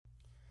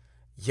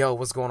Yo,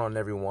 what's going on,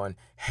 everyone?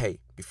 Hey,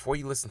 before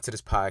you listen to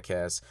this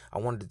podcast, I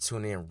wanted to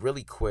tune in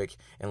really quick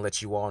and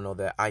let you all know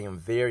that I am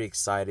very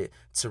excited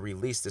to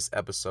release this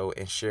episode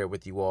and share it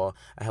with you all.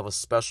 I have a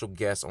special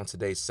guest on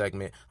today's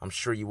segment I'm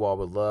sure you all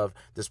would love.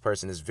 This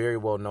person is very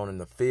well known in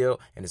the field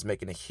and is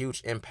making a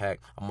huge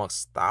impact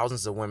amongst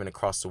thousands of women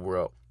across the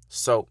world.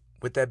 So,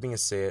 with that being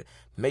said,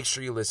 make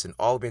sure you listen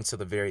all the way until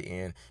the very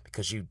end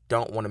because you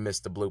don't want to miss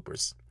the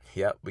bloopers.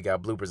 Yep, we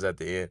got bloopers at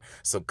the end.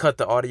 So cut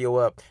the audio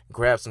up,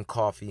 grab some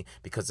coffee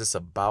because it's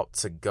about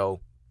to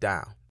go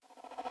down.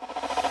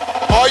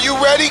 Are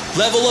you ready?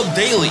 Level Up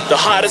Daily,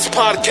 the hottest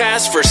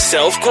podcast for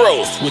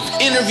self-growth with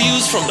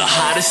interviews from the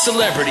hottest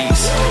celebrities.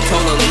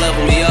 Told her to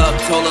level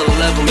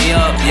me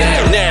up,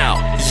 yeah.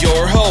 Now,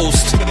 your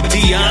host,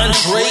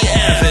 DeAndre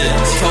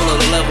Evans. Told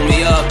her to level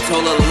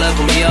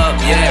me up,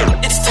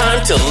 yeah. It's time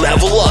to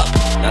level up.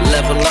 Now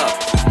level up.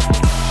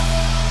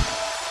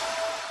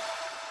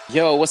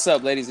 Yo, what's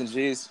up, ladies and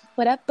G's?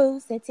 What up,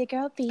 booze? It's your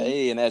girl, B.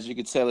 Hey, and as you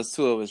can tell, it's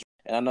two of us.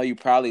 And I know you're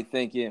probably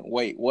thinking,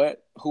 wait,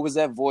 what? Who was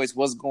that voice?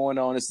 What's going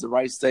on? It's the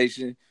right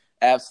station.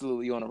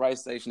 Absolutely, you're on the right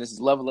station. This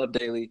is Level Up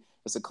Daily.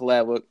 It's a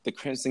collab with The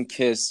Crimson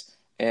Kiss.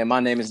 And my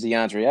name is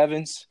DeAndre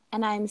Evans.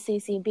 And I'm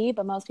CCB,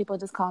 but most people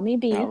just call me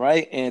B. All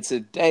right. And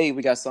today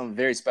we got something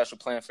very special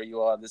planned for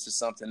you all. This is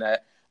something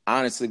that,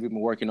 honestly, we've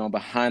been working on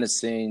behind the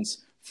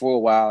scenes for a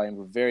while. And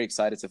we're very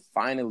excited to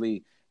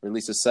finally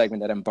release a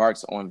segment that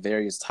embarks on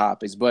various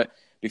topics. But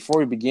before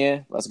we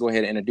begin, let's go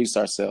ahead and introduce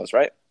ourselves,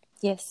 right?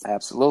 Yes.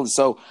 Absolutely.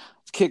 So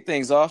to kick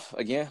things off,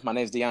 again, my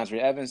name is DeAndre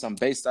Evans. I'm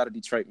based out of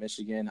Detroit,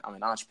 Michigan. I'm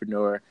an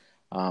entrepreneur.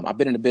 I've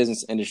been in the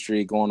business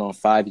industry going on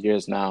 5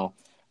 years now.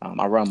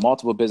 I run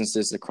multiple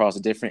businesses across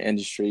different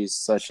industries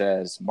such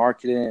as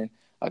marketing,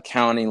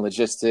 accounting,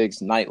 logistics,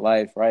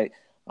 nightlife, right?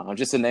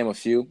 Just to name a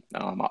few.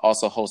 I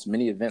also host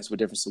many events with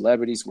different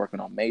celebrities working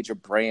on major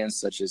brands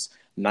such as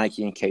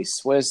Nike and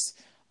K-Swiss.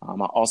 I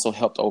also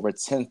helped over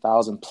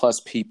 10,000 plus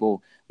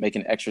people make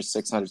an extra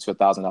 $600 to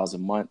 $1,000 a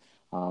month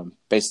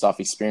based off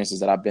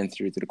experiences that I've been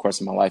through the course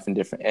of my life in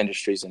different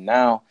industries. And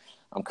now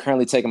I'm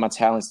currently taking my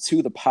talents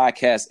to the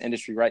podcast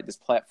industry, right? This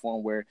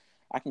platform where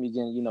I can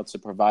begin, to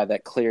provide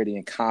that clarity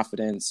and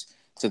confidence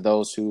to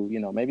those who,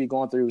 maybe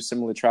going through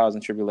similar trials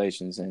and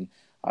tribulations. And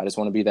I just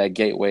want to be that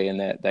gateway and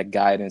that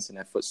guidance and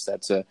that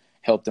footstep to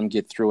help them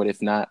get through it.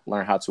 If not,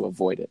 learn how to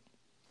avoid it.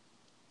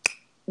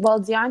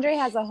 Well, DeAndre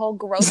has a whole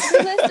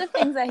grocery list of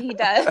things that he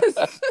does.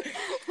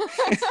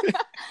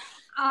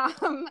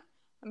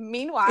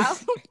 Meanwhile,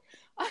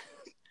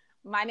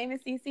 my name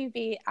is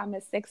CCB. I'm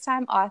a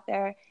 6-time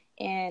author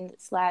and /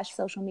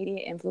 social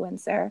media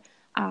influencer,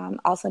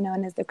 also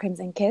known as The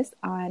Crimson Kiss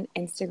on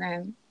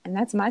Instagram. And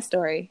that's my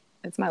story.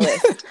 That's my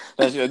list.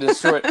 That's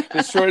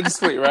short and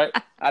sweet, right?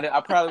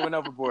 I probably went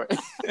overboard.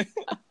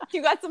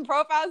 You got some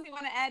profiles you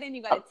want to add in?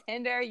 You got a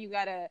Tinder? You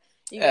want to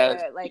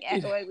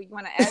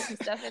add some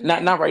stuff in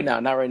there? Not right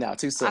now.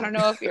 Too soon. I don't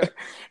know if your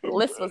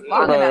list was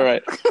long enough.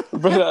 Right.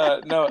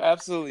 But no,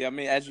 absolutely. I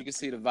mean, as you can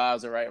see, the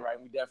vibes are right.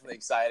 We're definitely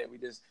excited. We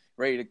just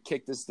ready to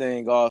kick this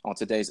thing off on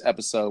today's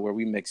episode where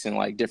we mix in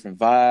like different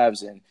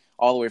vibes and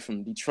all the way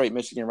from Detroit,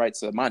 Michigan, right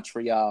to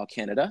Montreal,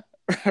 Canada.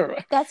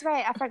 Right. That's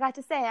right. I forgot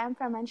to say I'm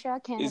from Montreal,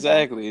 Canada.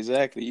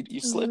 Exactly.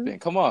 You slipping.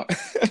 Come on.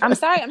 I'm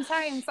sorry.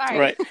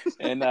 Right.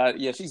 And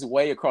she's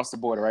way across the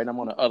border, right? I'm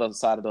on the other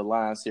side of the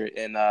lines here.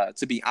 And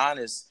to be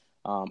honest,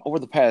 over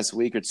the past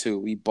week or two,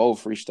 we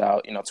both reached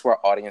out, to our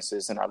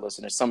audiences and our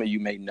listeners. Some of you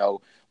may know,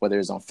 whether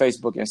it's on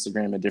Facebook,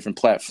 Instagram, and different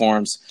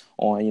platforms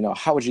on,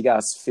 how would you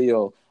guys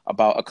feel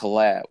about a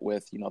collab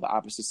with, the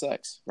opposite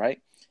sex,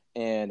 right?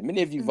 And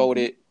many of you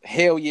voted,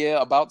 hell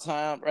yeah, about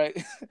time, right?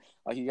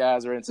 Like you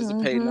guys are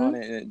anticipating on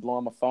it and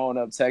blowing my phone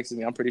up, texting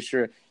me. I'm pretty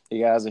sure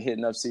you guys are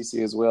hitting up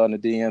CC as well in the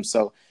DM.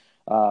 So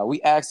we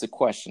asked a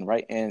question,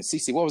 right? And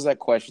CC, what was that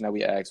question that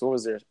we asked? What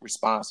was their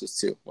responses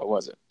to? What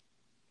was it?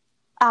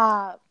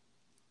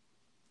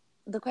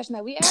 The question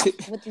that we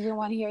asked? What did you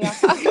want to hear y'all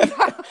talking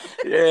about?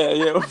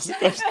 Yeah. What was the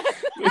question?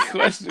 The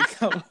question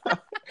come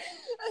up.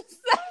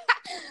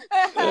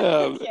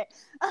 Okay.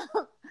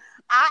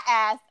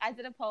 I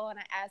did a poll and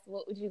I asked,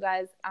 what would you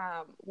guys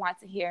want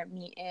to hear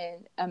me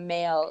and a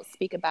male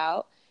speak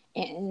about?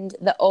 And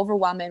the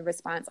overwhelming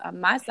response on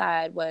my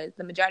side was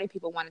the majority of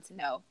people wanted to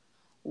know,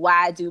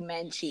 why do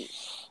men cheat?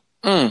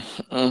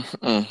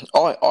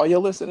 All your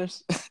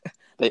listeners?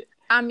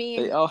 A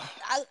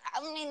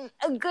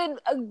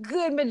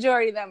good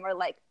majority of them were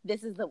like,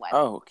 this is the one.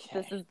 Okay.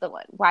 This is the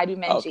one. Why do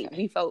men cheat?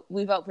 We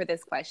vote for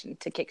this question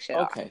to kick shit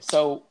off. Okay.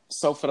 So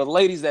for the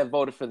ladies that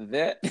voted for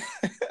that,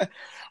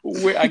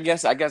 I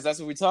guess that's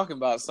what we're talking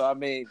about. So I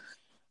mean,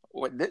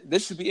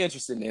 this should be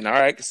interesting then. All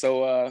right.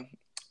 So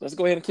let's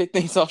go ahead and kick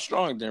things off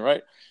strong then,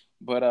 right?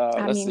 But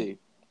let's see.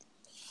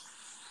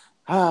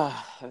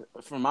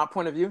 From my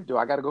point of view, do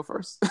I got to go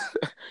first?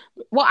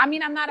 Well, I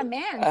mean, I'm not a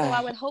man, so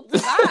I would hope to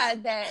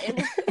God that it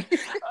was...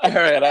 All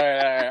right.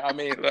 I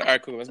mean, all right,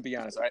 cool. Let's be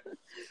honest, right?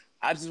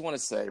 I just want to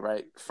say,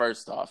 right,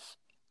 first off.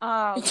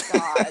 Oh,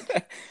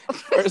 God.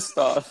 First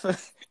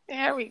off.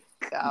 There we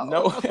go.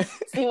 No.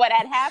 See, what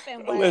had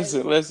happened was,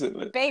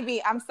 Listen.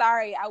 baby, I'm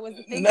sorry. I was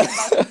thinking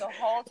about you the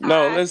whole time.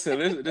 No,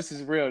 listen. This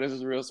is real. This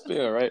is real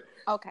spill, right?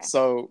 Okay.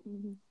 So,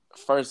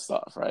 first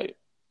off, right?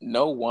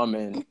 No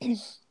woman,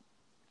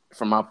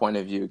 from my point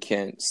of view,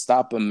 can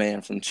stop a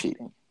man from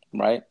cheating,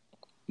 right?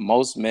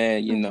 Most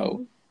men, you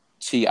know,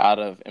 cheat out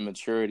of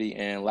immaturity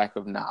and lack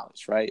of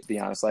knowledge, right? Be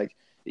honest, like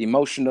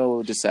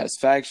emotional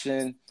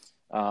dissatisfaction,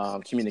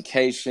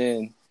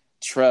 communication,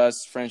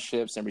 trust,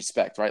 friendships, and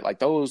respect, right? Like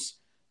those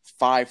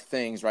 5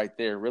 things right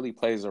there really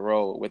plays a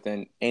role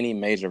within any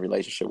major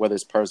relationship, whether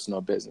it's personal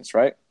or business,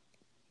 right?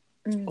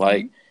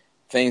 Like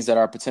things that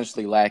are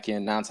potentially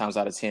lacking 9 times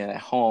out of 10 at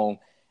home.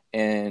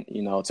 And,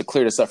 you know, to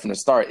clear this up from the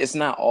start, it's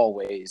not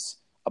always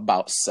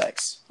about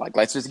sex. Like,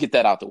 let's just get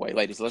that out the way,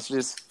 ladies. Let's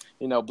just,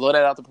 you know, blow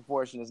that out the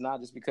proportion. It's not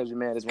just because your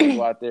man just want to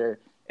go out there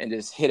and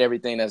just hit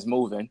everything that's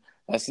moving.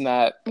 That's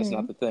not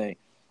the thing.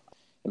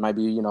 It might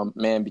be, you know,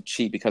 man be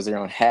cheat because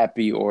they're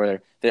unhappy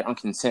or they're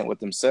uncontent with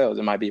themselves.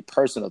 It might be a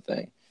personal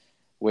thing,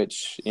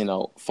 which, you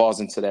know,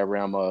 falls into that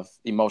realm of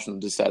emotional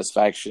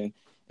dissatisfaction.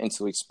 And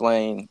to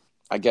explain,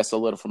 I guess, a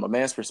little from a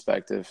man's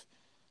perspective,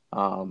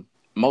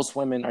 most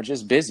women are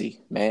just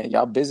busy, man.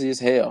 Y'all busy as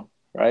hell,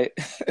 right?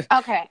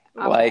 Okay.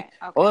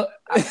 Well,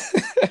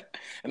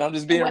 and I'm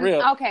just being real.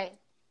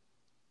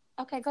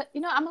 Okay, good.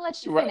 You know, I'm gonna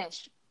let you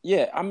finish.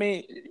 Yeah, I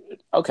mean,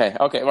 okay,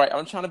 right.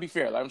 I'm trying to be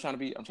fair. Like, I'm trying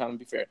to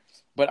be fair.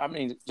 But I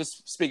mean,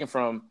 just speaking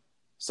from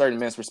certain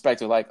men's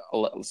perspective, like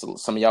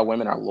some of y'all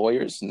women are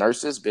lawyers,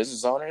 nurses,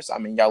 business owners. I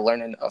mean, y'all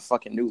learning a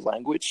fucking new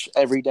language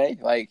every day,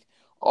 like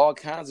all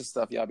kinds of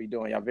stuff y'all be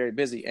doing. Y'all very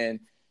busy, and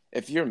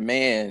if your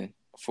man,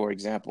 for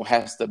example,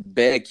 has to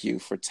beg you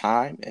for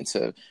time and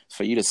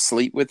for you to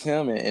sleep with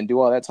him and do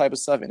all that type of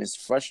stuff, and it's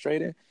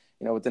frustrating,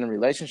 you know, within a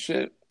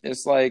relationship,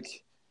 it's like,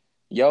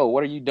 yo,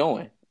 what are you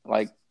doing?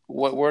 Like,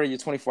 where are your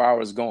 24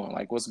 hours going?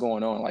 Like, what's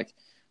going on? Like,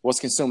 what's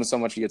consuming so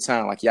much of your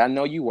time? Like, yeah, I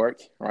know you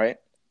work, right?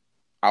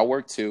 I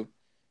work too,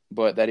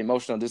 but that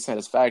emotional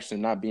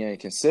dissatisfaction, not being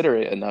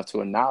considerate enough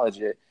to acknowledge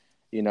it,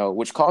 you know,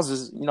 which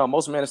causes, you know,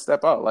 most men to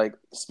step out. Like,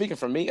 speaking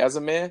for me as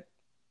a man,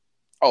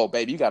 oh,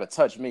 baby, you got to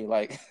touch me.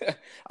 Like,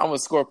 I'm a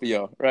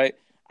Scorpio, right?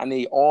 I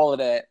need all of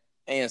that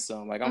and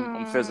some. Like,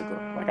 I'm physical.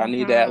 Like, I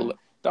need that.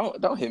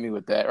 Don't hit me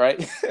with that,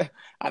 right?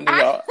 I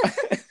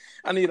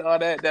need all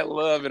that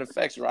love and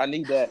affection. I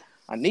need that.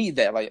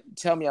 Like,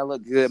 tell me I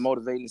look good,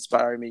 motivate,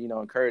 inspire me, you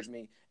know, encourage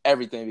me,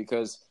 everything.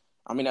 Because,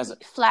 I mean,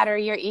 flatter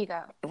your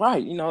ego.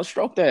 Right. You know,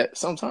 stroke that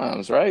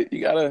sometimes, right?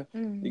 You got to.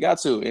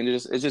 And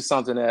it's just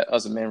something that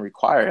us men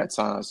require at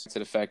times, to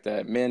the fact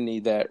that men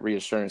need that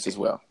reassurance as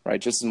well,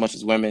 right? Just as much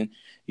as women,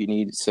 you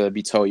need to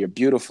be told you're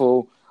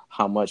beautiful,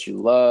 how much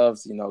you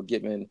loved, you know,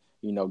 giving,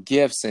 you know,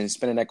 gifts and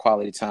spending that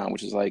quality time,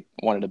 which is like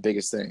one of the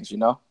biggest things, you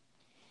know?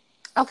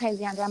 Okay,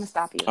 Xandra, I'm going to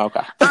stop you.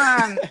 Okay.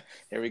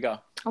 Here we go.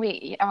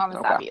 Wait, I'm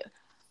going to stop you.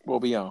 We'll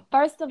be on.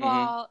 First of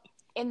all,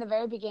 in the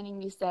very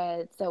beginning, you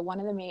said, so one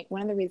of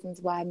the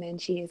reasons why men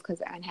cheat is because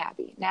they're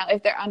unhappy. Now,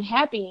 if they're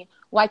unhappy,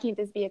 why can't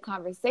this be a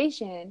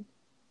conversation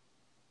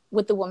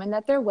with the woman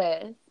that they're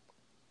with?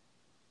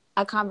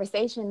 A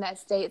conversation that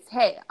states,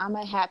 hey, I'm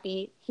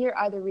unhappy. Here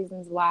are the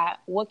reasons why.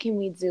 What can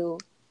we do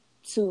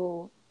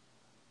to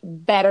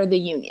better the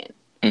union?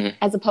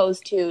 As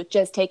opposed to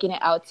just taking it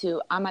out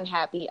to, I'm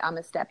unhappy, I'm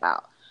going to step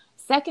out.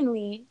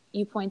 Secondly,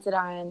 you pointed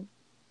on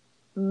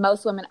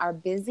most women are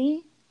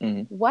busy.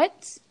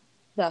 What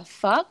the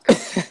fuck?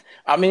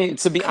 I mean,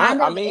 to be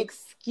honest,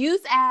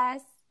 excuse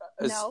ass.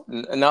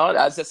 No,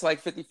 that's just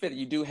like 50-50.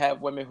 You do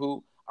have women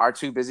who are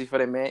too busy for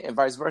their man, and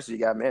vice versa. You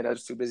got men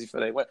that's too busy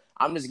for their women.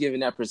 I'm just giving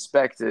that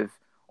perspective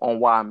on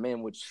why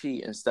men would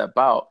cheat and step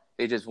out.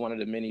 It's just one of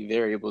the many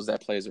variables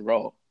that plays a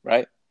role,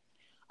 right?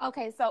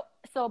 Okay,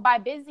 so by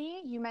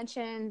busy, you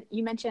mentioned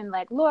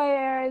like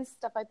lawyers,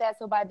 stuff like that.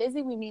 So by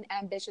busy, we mean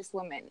ambitious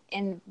women.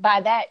 And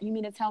by that, you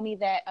mean to tell me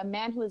that a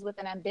man who is with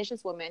an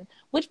ambitious woman,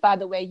 which, by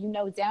the way, you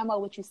know damn well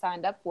what you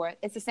signed up for.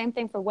 It's the same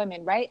thing for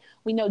women, right?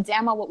 We know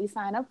damn well what we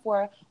sign up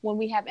for when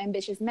we have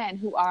ambitious men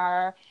who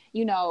are,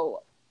 you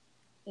know,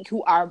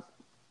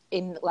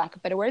 in lack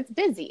of better words,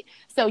 busy.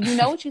 So you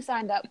know what you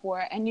signed up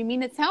for. And you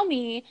mean to tell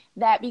me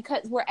that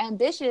because we're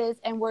ambitious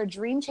and we're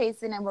dream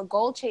chasing and we're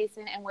goal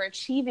chasing and we're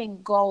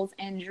achieving goals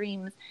and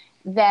dreams,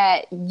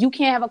 that you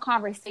can't have a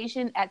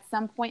conversation at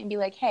some point and be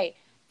like, hey,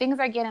 things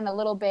are getting a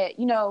little bit,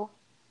 you know,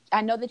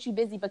 I know that you're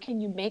busy, but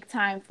can you make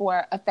time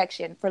for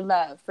affection, for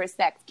love, for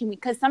sex?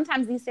 Because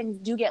sometimes these things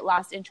do get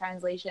lost in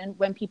translation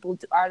when people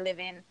are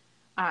living,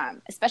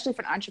 especially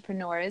for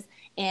entrepreneurs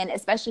and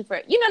especially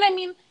for, you know what I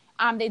mean?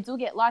 They do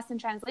get lost in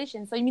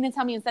translation. So you mean to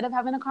tell me instead of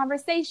having a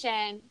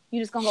conversation,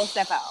 you're just going to go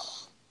step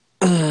out?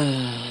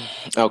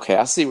 Okay,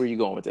 I see where you're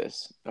going with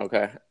this.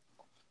 Okay.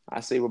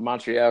 I see where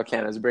Montreal,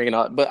 Canada's bringing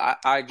up. But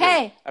I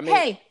agree. I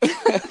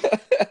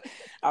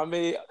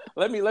mean,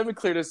 let me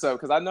clear this up,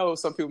 because I know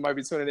some people might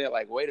be tuning in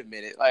like, wait a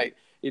minute. Like,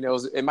 you know,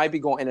 it might be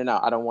going in and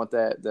out. I don't want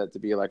that to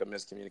be like a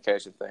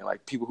miscommunication thing.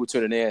 Like, people who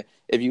tuning in,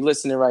 if you're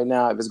listening right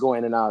now, if it's going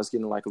in and out, it's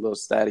getting like a little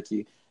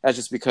staticky. That's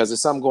just because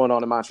there's something going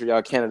on in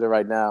Montreal, Canada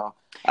right now.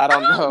 I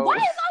don't know. Why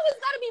is always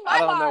got to be my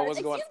don't know bars.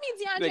 what's going. Excuse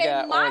me, They DeAndre.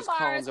 got My orange bars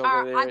cones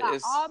are. over there. I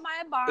got all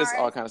my bars. It's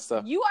all kind of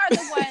stuff. You are the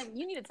one.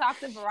 You need to talk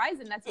to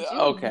Verizon. That's what you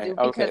need to do. Okay.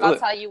 Because I'll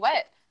tell you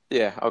what.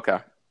 Yeah. Okay.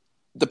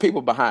 The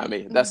people behind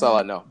me. That's all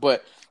I know.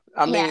 But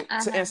I mean,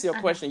 to answer your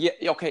question,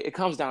 yeah. Okay. It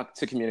comes down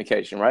to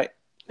communication, right?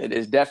 It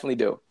is definitely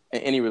do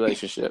in any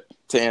relationship.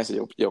 To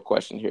answer your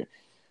question here.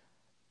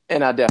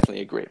 And I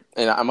definitely agree.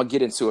 And I'm going to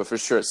get into it for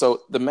sure.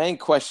 So the main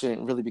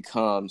question really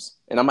becomes,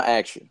 and I'm going to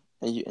ask you,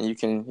 and you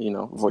can,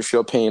 voice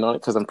your opinion on it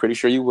because I'm pretty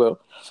sure you will.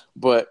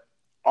 But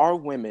are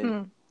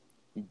women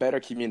better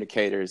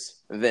communicators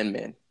than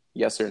men?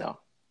 Yes or no?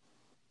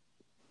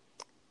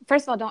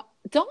 First of all,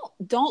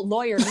 don't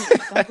lawyer me.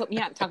 Don't put me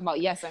on talking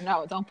about yes or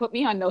no. Don't put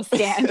me on no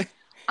stand.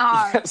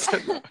 Yes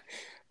or no.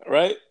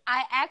 Right?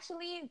 I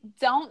actually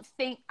don't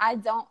think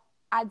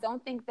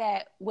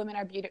that women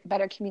are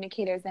better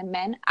communicators than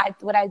men.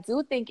 What I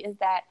do think is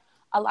that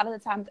a lot of the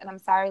times, and I'm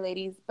sorry,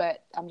 ladies,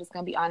 but I'm just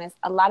going to be honest,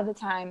 a lot of the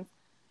times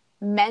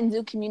men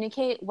do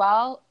communicate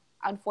well.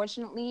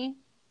 Unfortunately,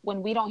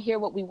 when we don't hear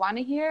what we want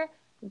to hear,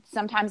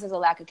 sometimes there's a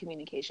lack of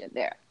communication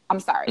there.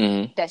 I'm sorry.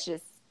 Mm-hmm. That's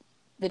just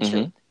the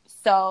truth.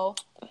 So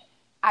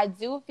I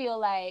do feel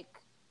like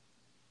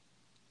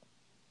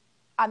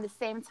on the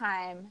same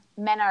time,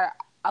 men are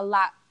a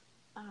lot,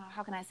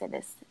 how can I say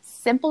this,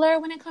 simpler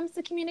when it comes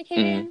to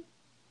communicating.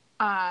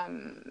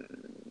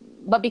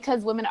 But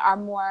because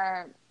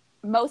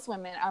most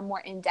women are more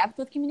in depth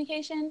with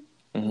communication,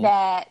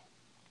 that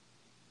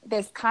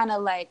there's kind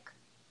of like,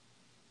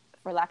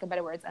 for lack of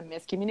better words, a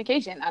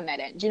miscommunication on that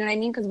end. Do you know what I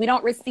mean? Because we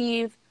don't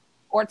receive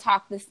or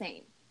talk the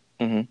same.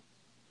 Does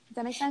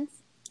that make sense?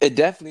 It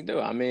definitely do.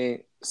 I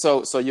mean,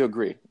 so you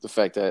agree the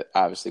fact that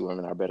obviously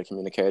women are better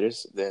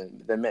communicators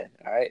than men,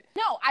 all right?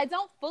 No, I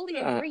don't fully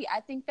agree. I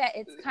think that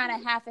it's kind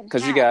of half and half.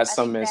 Because you got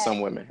some men, some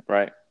women,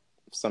 right?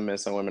 Some men,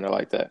 some women are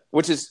like that,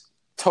 which is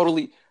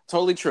totally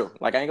true.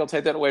 Like, I ain't gonna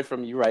take that away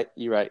from you.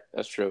 You're right.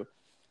 That's true.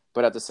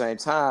 But at the same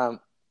time,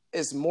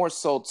 it's more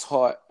so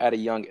taught at a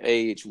young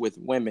age with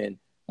women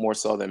more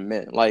so than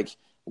men. Like,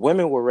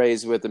 women were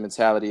raised with the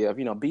mentality of,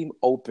 be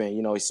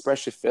open,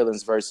 express your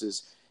feelings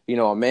versus,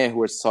 a man who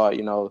was taught,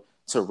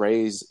 to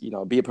raise,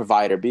 be a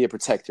provider, be a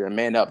protector, and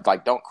man up,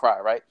 like, don't cry,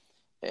 right?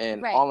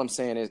 And all I'm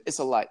saying is it's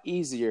a lot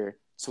easier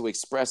to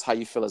express how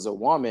you feel as a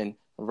woman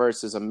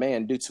versus a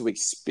man due to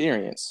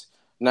experience.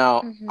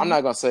 Now, I'm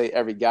not going to say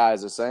every guy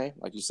is the same,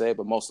 like you say,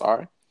 but most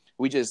are.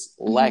 We just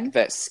lack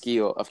that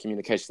skill of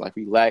communication. Like,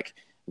 we lack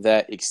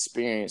that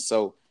experience.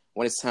 So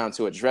when it's time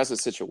to address a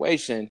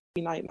situation,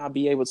 we might not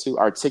be able to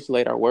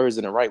articulate our words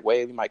in the right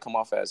way. We might come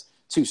off as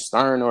too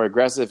stern or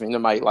aggressive, and it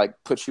might like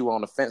put you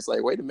on the fence.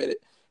 Like, wait a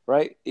minute,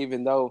 right?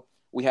 Even though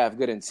we have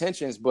good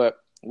intentions, but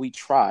we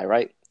try,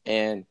 right?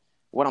 And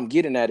what I'm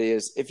getting at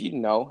is, if you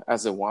know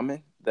as a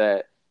woman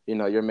that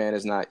your man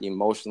is not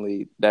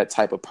emotionally that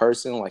type of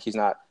person, like he's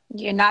not.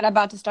 You're not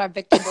about to start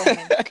victim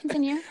blaming.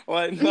 Continue.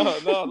 Well,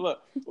 no,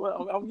 look.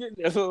 Well, I'm getting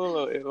there.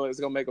 It's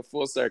gonna make a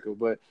full circle,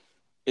 but.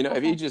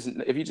 If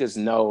you just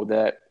know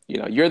that,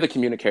 you're the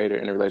communicator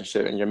in a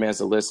relationship and your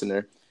man's a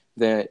listener,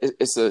 then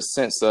it's a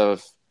sense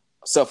of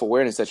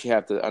self-awareness that you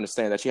have to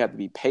understand, that you have to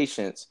be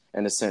patient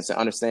in a sense and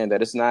understand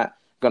that it's not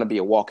going to be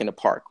a walk in the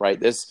park, right?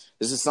 This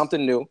is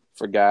something new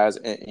for guys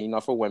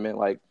and for women.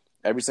 Like,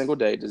 every single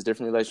day, there's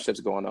different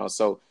relationships going on.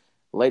 So,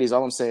 ladies,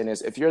 all I'm saying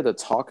is, if you're the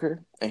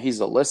talker and he's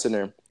a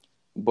listener,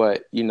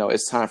 but,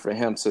 it's time for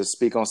him to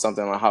speak on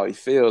something on how he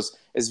feels,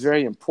 it's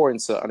very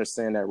important to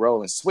understand that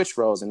role and switch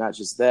roles, and not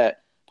just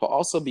that, but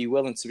also be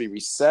willing to be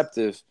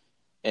receptive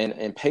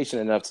and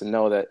patient enough to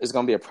know that it's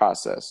going to be a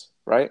process,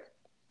 right?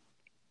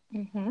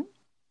 I'm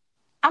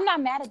not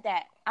mad at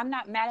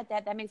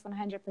that. That makes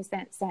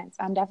 100% sense.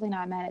 I'm definitely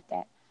not mad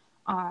at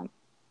that.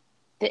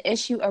 The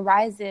issue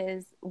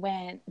arises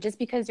when, just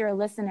because you're a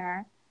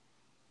listener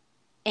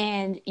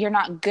and you're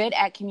not good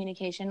at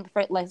communication,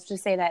 let's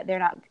just say that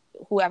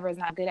whoever is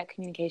not good at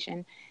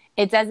communication,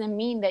 it doesn't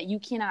mean that you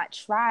cannot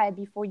try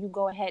before you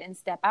go ahead and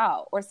step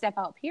out,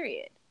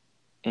 period.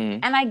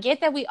 And I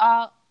get that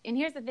and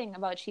here's the thing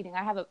about cheating.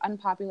 I have an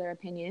unpopular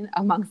opinion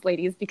amongst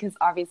ladies because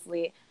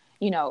obviously,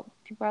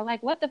 people are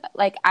like, what the fuck?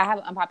 Like, I have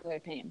an unpopular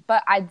opinion.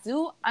 But I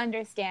do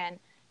understand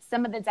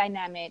some of the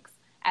dynamics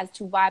as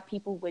to why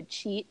people would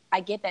cheat.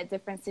 I get that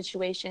different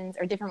situations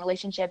or different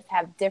relationships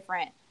have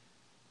different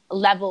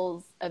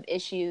levels of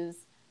issues.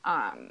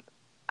 I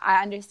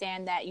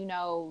understand that,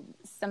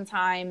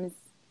 sometimes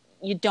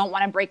you don't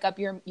want to break up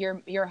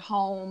your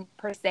home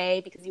per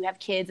se because you have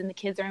kids and the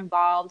kids are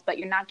involved, but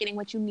you're not getting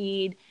what you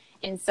need.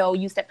 And so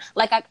you step,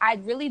 like, I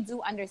really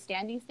do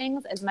understand these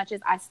things, as much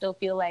as I still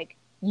feel like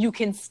you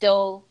can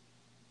still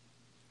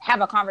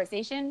have a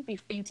conversation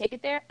before you take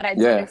it there. But I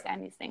do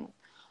understand these things.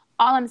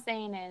 All I'm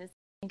saying is,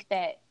 I think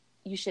that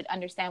you should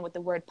understand what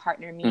the word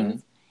partner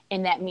means.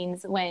 And that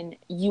means when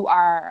you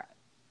are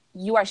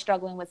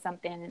struggling with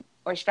something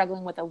or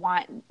struggling with a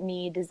want,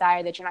 need,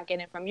 desire that you're not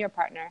getting from your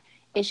partner,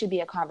 it should be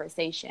a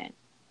conversation.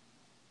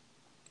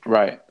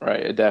 Right.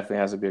 It definitely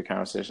has to be a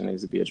conversation. It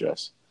needs to be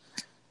addressed.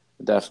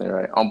 Definitely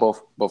right. On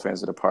both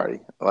ends of the party.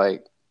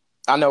 Like,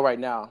 I know right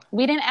now.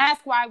 We didn't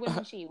ask why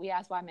women cheat. We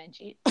asked why men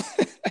cheat.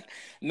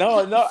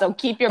 No. So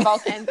keep your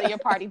both ends of your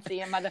party to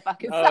your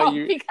motherfucking Oh, self.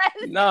 you-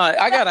 Because No,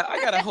 I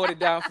gotta hold it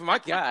down for my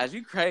guys.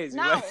 You crazy?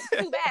 no, Like-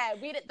 too bad.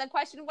 The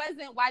question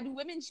wasn't why do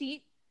women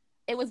cheat.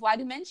 It was why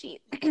do men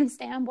cheat.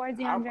 Stay on board,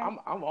 DeAndre.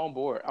 I'm on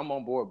board. I'm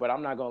on board, but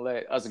I'm not gonna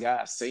let us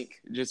guys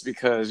sink just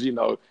because you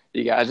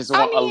guys just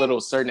want a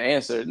little certain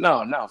answer.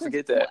 No,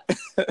 forget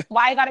that.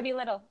 Why you gotta be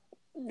little?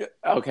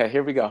 Okay,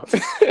 here we go.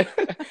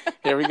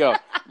 Here we go.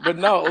 But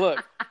no,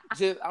 look,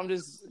 I'm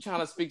just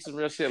trying to speak some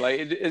real shit. Like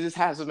it just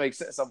has to make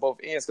sense on both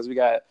ends because we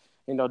got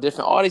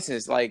different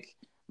audiences. Like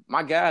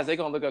my guys, they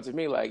gonna look up to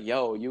me like,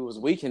 "Yo, you was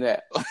weak in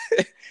that."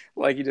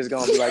 Like you just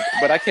gonna be like,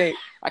 but I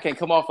can't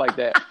come off like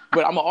that.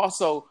 But I'm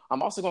also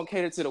gonna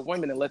cater to the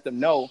women and let them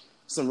know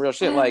some real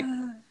shit.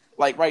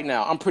 Like right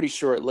now, I'm pretty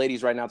sure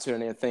ladies right now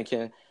tuning in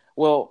thinking,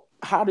 well,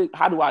 how do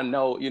I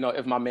know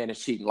if my man is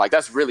cheating? Like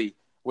that's really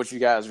what you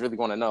guys really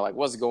want to know. Like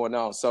what's going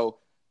on? So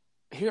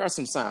here are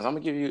some signs. I'm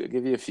gonna give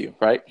you a few.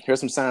 Right? Here are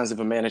some signs if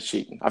a man is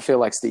cheating. I feel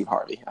like Steve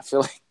Harvey. I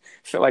feel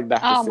like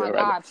Dr. Oh Phil my right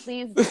God! now.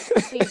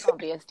 Please don't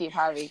be a Steve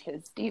Harvey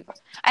because Steve.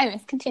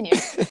 Anyways, continue.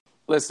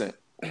 Listen,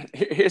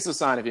 here's a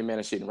sign if your man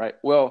is cheating, right?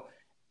 Well,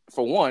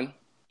 for one,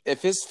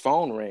 if his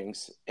phone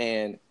rings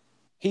and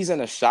he's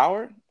in a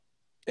shower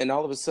and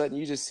all of a sudden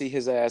you just see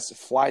his ass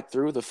fly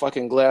through the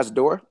fucking glass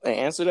door and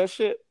answer that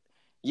shit,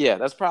 yeah,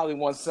 that's probably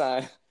one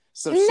sign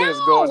some shit is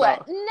going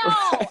on. No,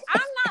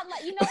 I'm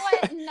not. You know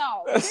what?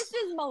 No, this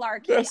is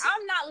malarkey.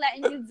 I'm not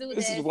letting you do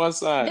this. This is one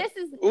sign. This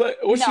is what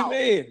you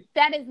mean?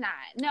 That is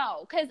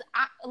not because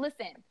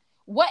listen.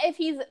 What if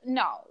he's Don't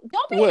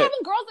be What? having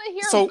girls in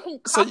here. So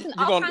concocting you're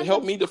all gonna kinds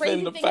help of me defend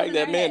crazy the things fact in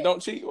that their men head. don't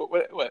cheat?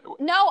 What?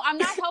 No, I'm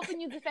not helping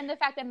you defend the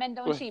fact that men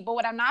don't cheat. But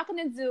what I'm not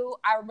going to do,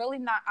 I'm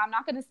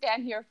not going to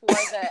stand here for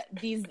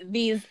these.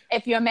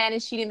 If your man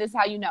is cheating, this is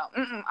how you know.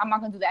 I'm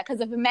not going to do that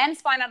because if a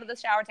man's flying out of the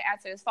shower to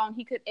answer his phone,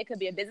 it could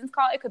be a business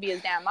call, it could be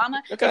his damn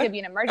mama, Okay. it could be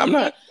an emergency.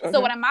 Okay.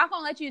 So what I'm not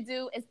going to let you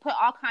do is put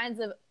all kinds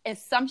of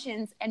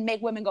assumptions and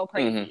make women go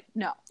crazy. Mm-hmm.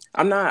 No,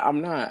 I'm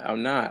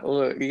not.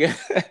 Look, you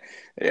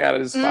gotta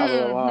just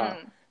follow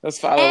along. Let's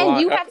follow and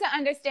along. you have to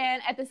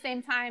understand at the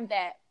same time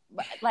that,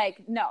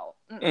 like, no,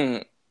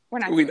 we're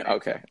not. Doing that.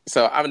 Okay,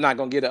 so I'm not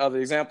gonna give the other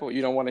example.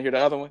 You don't want to hear the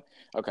other one?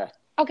 Okay.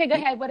 Okay, go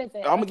ahead. What is it?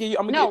 I'm gonna give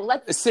you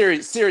a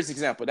serious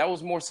example. That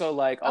was more so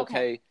like,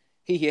 okay,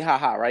 he ha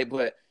ha, right?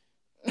 But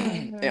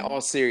in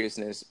all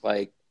seriousness,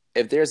 like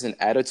if there's an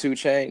attitude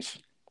change,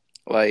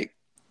 like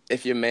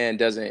if your man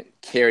doesn't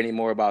care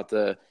anymore about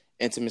the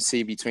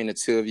intimacy between the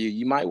two of you,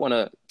 you might want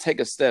to take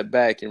a step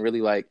back and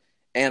really like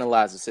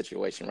analyze the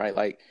situation, right?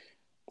 Like,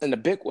 and the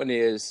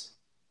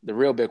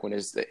real big one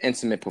is the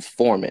intimate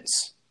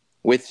performance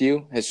with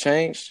you has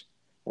changed.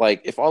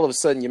 Like if all of a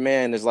sudden your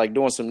man is like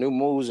doing some new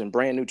moves and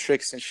brand new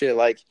tricks and shit,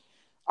 like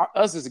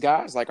us as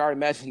guys, like our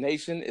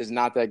imagination is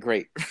not that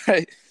great,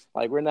 right?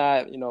 Like we're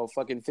not,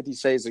 fucking 50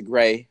 Shades of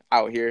Grey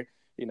out here.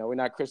 We're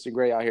not Christian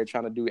Grey out here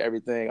trying to do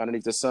everything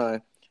underneath the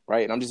sun,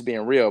 right? And I'm just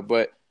being real,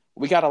 but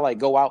we got to like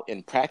go out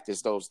and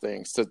practice those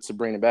things to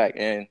bring it back.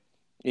 And,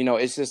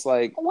 it's just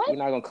like, we're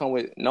not going to come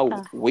with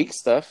no weak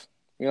stuff.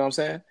 You know what I'm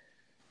saying?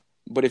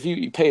 But if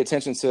you pay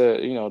attention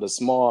to, the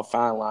small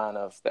fine line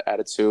of the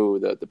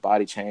attitude, the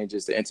body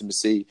changes, the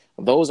intimacy,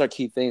 those are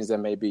key things that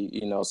may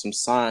be, some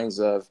signs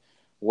of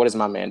what is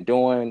my man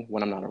doing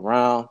when I'm not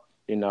around,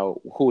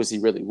 who is he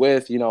really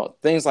with,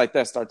 things like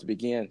that start to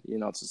begin,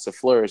 to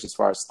flourish as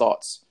far as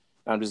thoughts.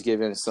 I'm just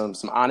giving some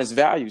honest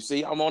value.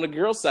 See, I'm on the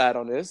girl side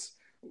on this.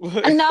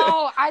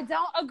 No, I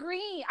don't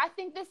agree. I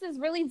think this is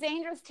really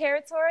dangerous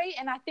territory,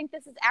 and I think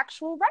this is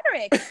actual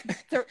rhetoric,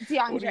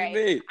 DeAndre. What do you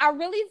mean? I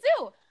really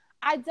do.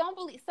 I don't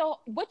believe so.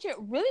 What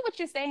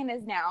you're saying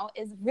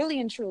is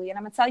really and truly, and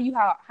I'm gonna tell you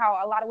how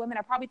a lot of women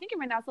are probably thinking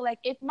right now. So, like,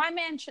 if my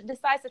man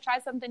decides to try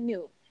something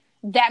new,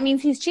 that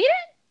means he's cheating?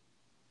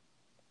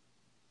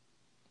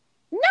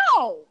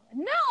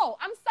 No,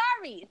 I'm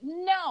sorry,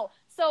 no.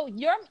 So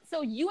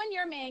you and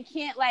your man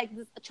can't like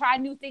try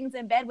new things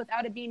in bed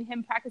without it being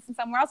him practicing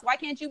somewhere else. Why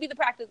can't you be the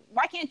practice?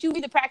 Why can't you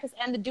be the practice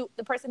and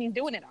the person he's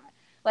doing it on?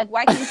 Like,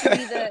 why can't you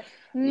be the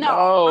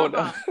no?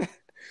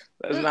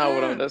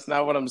 That's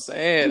not what I'm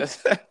saying.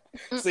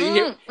 See,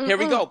 here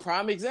we go.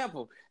 Prime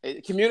example.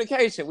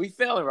 Communication. We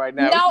failing right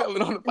now. We're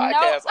failing on the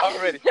podcast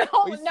already. We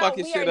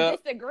are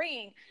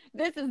disagreeing.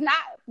 This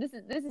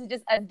is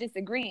just us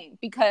disagreeing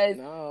because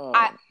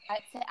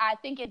I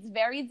think it's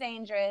very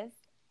dangerous,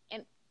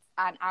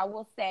 and I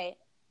will say,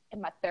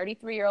 in my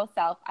 33-year-old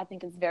self, I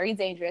think it's very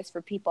dangerous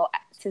for people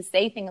to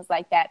say things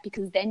like that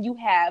because then you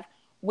have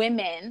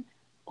women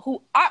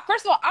who are,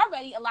 first of all,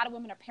 already a lot of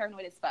women are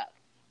paranoid as fuck.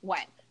 One.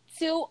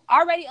 Two,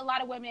 already a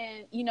lot of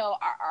women,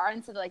 are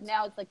into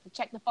now it's like to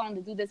check the phone,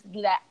 to do this, to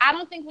do that. I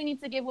don't think we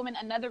need to give women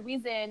another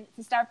reason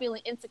to start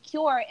feeling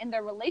insecure in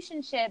their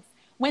relationships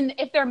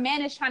if their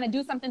man is trying to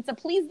do something to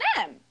please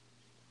them.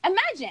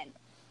 Imagine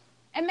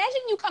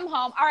you come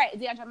home. All right,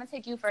 DeAndre, I'm going to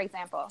take you for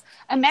example.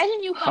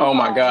 Imagine you come home. Oh,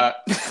 my God.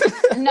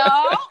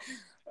 No,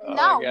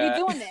 we're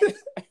doing this.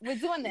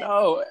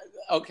 No,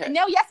 okay.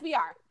 No, yes, we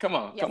are. Come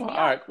on. Yes, All we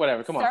are. right,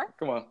 whatever. Come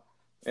on.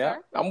 Yeah,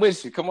 sir. I'm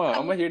with you. Come on,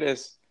 I'm gonna hear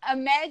this.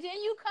 Imagine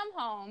you come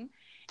home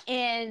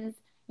and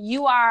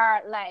you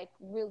are like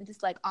really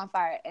just like on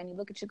fire, and you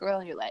look at your girl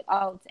and you're like,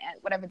 oh,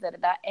 whatever, da da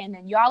da, and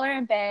then y'all are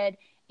in bed,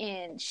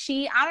 and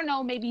she, I don't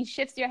know, maybe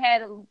shifts your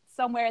head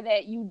somewhere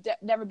that you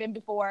never been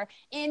before,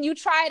 and you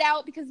try it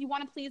out because you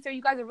want to please her.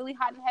 You guys are really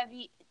hot and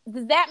heavy.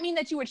 Does that mean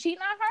that you were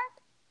cheating on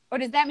her, or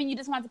does that mean you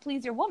just want to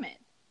please your woman?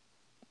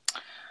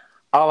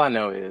 All I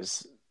know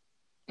is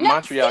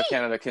Montreal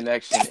Canada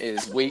connection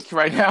is weak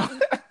right now.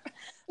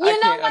 I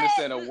can't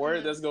understand a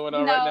word that's going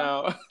on right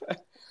now.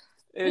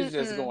 It's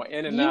just going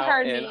in and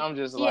out, and I'm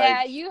just like,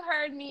 yeah, you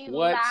heard me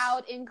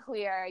loud and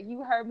clear.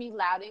 You heard me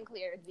loud and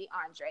clear,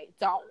 DeAndre.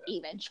 Don't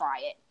even try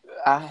it.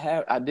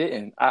 I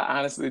didn't. I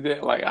honestly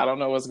didn't. Like, I don't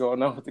know what's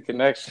going on with the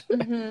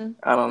connection.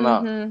 I don't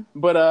know.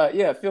 But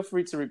yeah, feel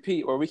free to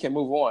repeat, or we can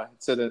move on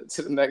to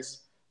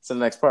the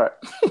next part.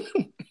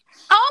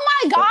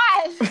 Oh my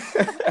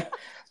gosh!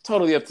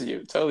 Totally up to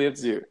you. Totally up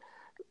to you.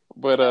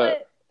 But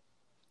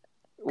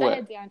go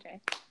ahead, DeAndre.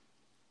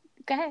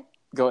 Go ahead.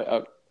 Go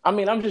ahead. I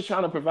mean, I'm just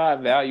trying to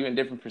provide value in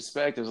different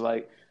perspectives.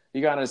 Like,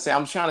 you got to understand,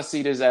 I'm trying to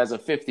see this as a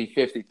 50-50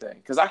 thing.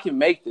 Because I can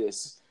make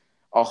this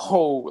a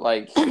whole,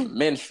 like,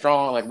 men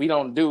strong. Like, we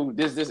don't do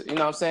this, you know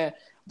what I'm saying?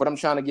 But I'm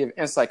trying to give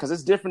insight. Because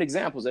it's different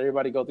examples.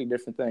 Everybody go through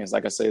different things.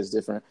 Like I say, it's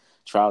different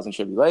trials and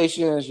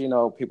tribulations, you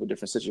know, people,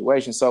 different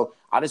situations. So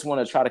I just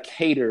want to try to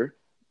cater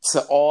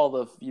to all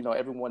of, you know,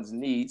 everyone's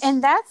needs.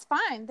 And that's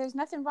fine. There's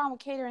nothing wrong with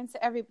catering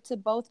to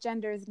both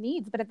genders'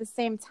 needs. But at the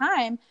same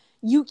time,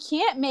 you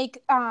can't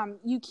make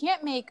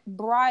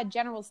broad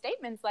general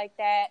statements like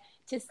that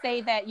to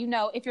say that, you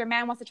know, if your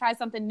man wants to try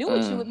something new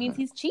with you, it means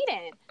he's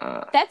cheating.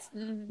 That's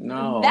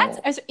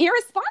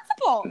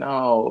irresponsible.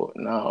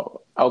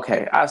 No.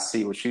 Okay, I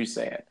see what you're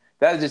saying.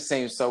 That just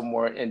seems so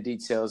more in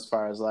detail as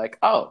far as like,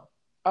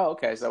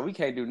 okay, so we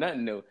can't do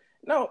nothing new.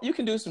 No, you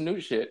can do some new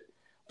shit.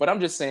 But I'm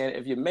just saying,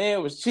 if your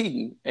man was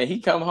cheating and he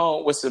come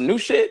home with some new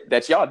shit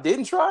that y'all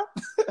didn't try,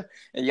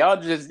 and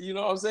y'all just, you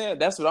know what I'm saying?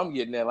 That's what I'm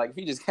getting at. Like, if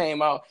he just came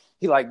out,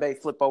 he like, babe,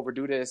 flip over,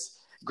 do this,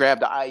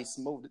 grab the ice,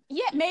 move it.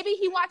 Yeah, maybe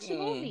he watched a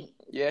movie.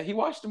 Yeah, he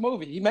watched a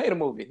movie. He made a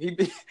movie. He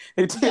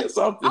did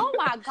something. Oh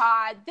my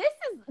God,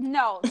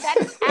 that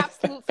is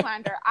absolute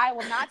slander. I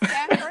will not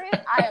stand for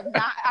it. I am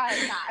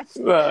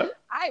not.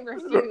 I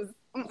refuse.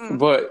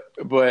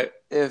 But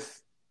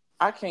if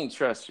I can't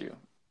trust you,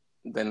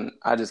 then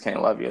I just can't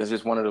love you. It's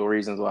just one of the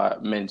reasons why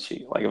men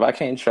cheat. Like, if I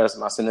can't trust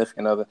my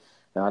significant other,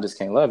 then I just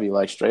can't love you.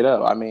 Like, straight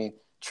up. I mean,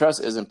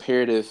 trust is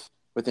imperative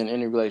within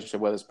any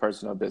relationship, whether it's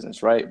personal or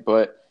business, right?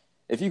 But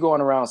if you're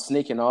going around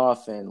sneaking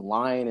off and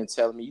lying and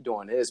telling me you're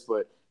doing this,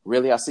 but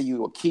really I see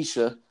you with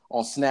Keisha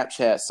on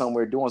Snapchat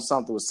somewhere doing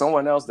something with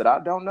someone else that I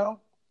don't know,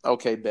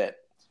 okay, bet.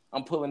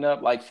 I'm pulling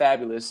up like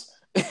Fabulous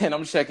and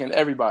I'm checking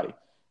everybody.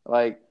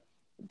 Like,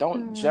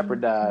 don't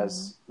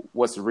jeopardize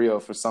what's real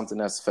for something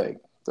that's fake.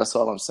 That's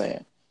all I'm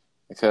saying.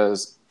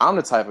 Because I'm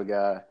the type of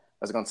guy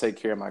that's going to take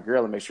care of my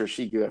girl and make sure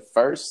she good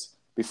first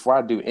before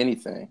I do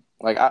anything.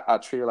 Like, I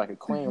treat her like a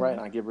queen, right?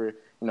 And I give her,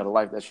 you know, the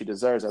life that she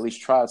deserves, at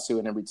least try to.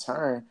 And in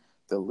return,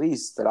 the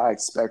least that I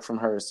expect from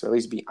her is to at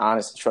least be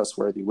honest and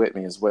trustworthy with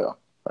me as well,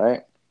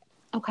 right?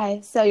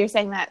 Okay, so you're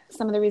saying that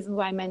some of the reasons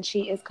why men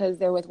cheat is because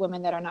they're with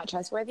women that are not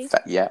trustworthy?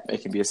 Yeah,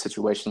 it can be a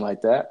situation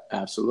like that.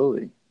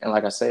 Absolutely. And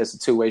like I say, it's a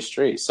two-way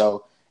street.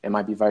 So it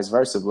might be vice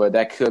versa, but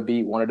that could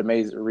be one of the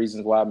major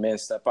reasons why men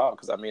step out.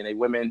 Because, I mean,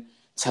 women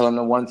tell them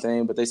the one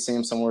thing, but they see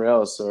him somewhere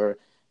else. Or,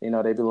 you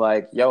know, they be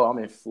like, yo, I'm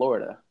in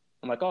Florida.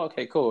 I'm like, oh,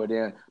 okay, cool. And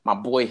then my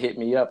boy hit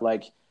me up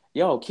like,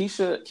 yo,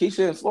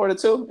 Keisha in Florida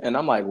too? And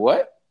I'm like,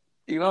 what?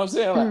 You know what I'm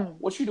saying? Like,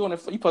 what you doing? You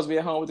supposed to be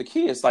at home with the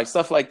kids. Like,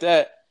 stuff like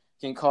that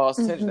can cause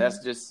tension.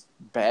 That's just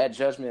bad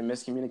judgment and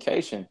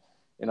miscommunication.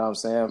 You know what I'm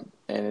saying?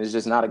 And it's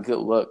just not a good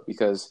look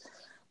because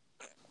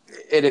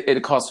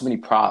it causes so many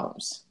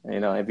problems, you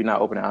know, if you're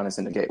not open and honest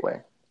in the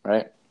gateway,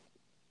 right?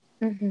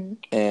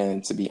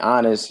 And to be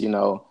honest, you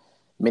know,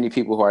 many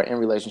people who are in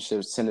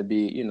relationships tend to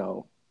be, you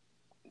know,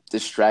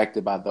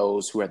 distracted by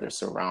those who they're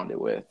surrounded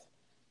with.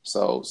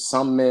 So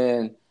some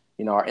men,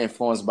 you know, are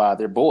influenced by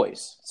their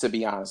boys, to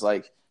be honest,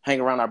 like hang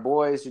around our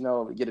boys, you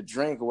know, get a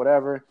drink or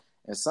whatever.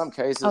 In some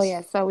cases. Oh,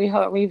 yeah. So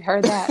we've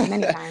heard that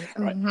many times.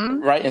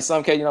 Right. In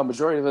some cases, you know,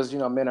 majority of us, you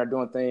know, men are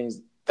doing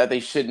things that they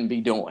shouldn't be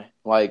doing.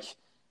 Like,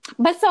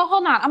 but so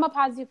hold on, I'm gonna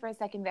pause you for a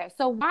second there.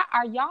 So why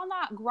are y'all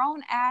not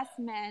grown ass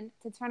men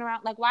to turn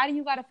around? Like, why do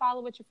you got to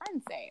follow what your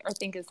friends say or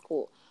think is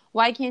cool?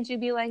 Why can't you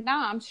be like,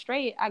 nah, I'm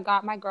straight. I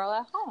got my girl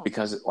at home.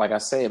 Because, like I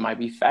say, it might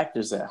be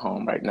factors at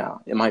home right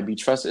now. It might be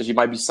trust issues. It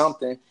might be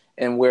something,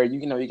 and where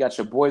you know you got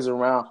your boys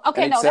around.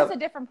 Okay, no, that's a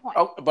different point.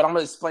 Oh, but I'm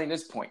gonna explain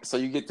this point so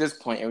you get this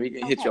point, and we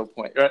can hit your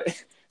point,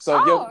 right?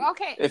 So,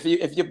 okay. If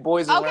your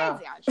boys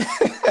around,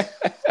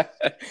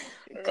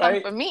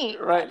 come for me.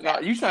 Right. No,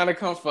 you trying to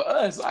come for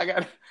us. No,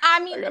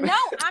 I'm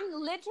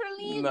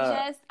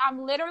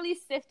literally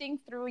sifting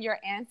through your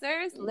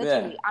answers.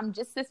 Literally, I'm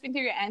just sifting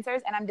through your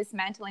answers and I'm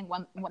dismantling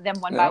them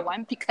one by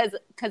one because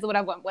of what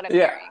I'm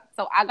hearing.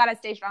 So I gotta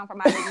stay strong for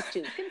my babies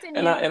too. Continue.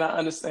 And I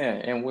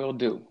understand and will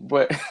do.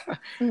 But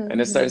in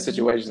a certain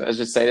situations, let's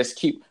just say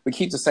we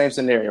keep the same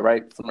scenario,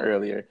 right? From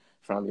earlier,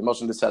 from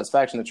emotional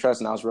dissatisfaction to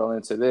trust, and I was rolling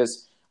into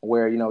this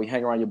where, you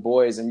hang around your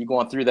boys and you're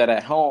going through that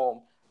at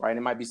home, right?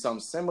 It might be something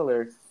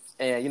similar.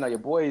 And, your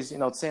boys,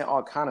 saying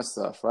all kind of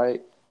stuff,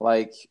 right?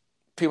 Like,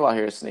 people out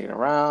here sneaking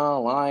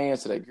around, lying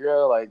to their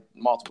girl, like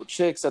multiple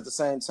chicks at the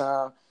same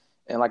time.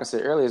 And like I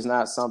said earlier, it's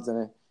not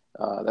something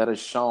that is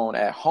shown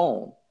at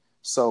home.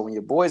 So when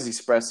your boys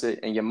express it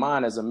in your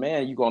mind as a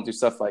man, you going through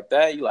stuff like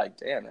that, you like,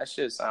 damn, that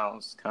shit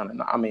sounds kind of,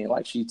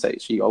 like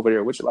she over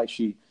there with you, like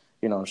she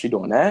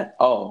doing that?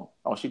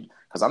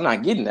 Because I'm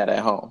not getting that at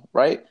home,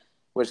 right?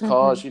 Which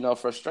caused,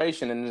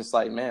 frustration. And it's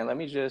like, man, let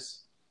me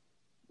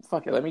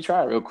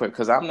try it real quick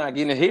because I'm not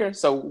getting it here.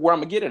 So where I'm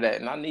gonna get it at?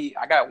 And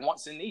I got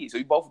wants and needs. So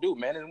we both do,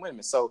 men and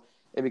women. So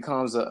it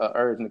becomes a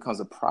urge and it becomes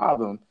a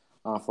problem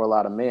for a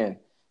lot of men.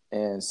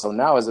 And so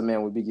now as a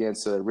man, we begin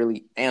to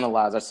really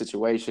analyze our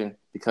situation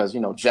because,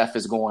 Jeff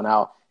is going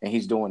out and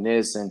he's doing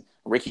this and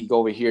Ricky go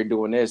over here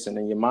doing this. And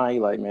in your mind,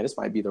 you're like, man, this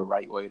might be the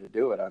right way to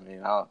do it.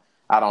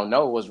 I don't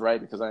know what's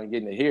right because I ain't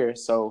getting it here.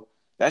 So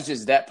that's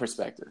just that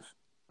perspective,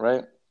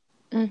 right?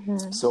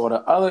 Mm-hmm. So on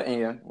the other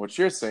end, what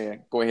you're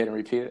saying, go ahead and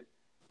repeat it.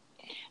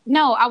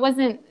 No, I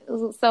wasn't.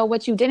 So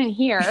what you didn't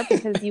hear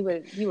because you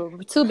were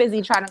too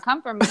busy trying to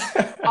comfort me.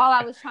 All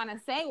I was trying to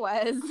say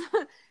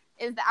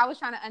is that I was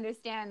trying to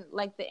understand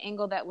like the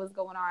angle that was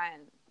going on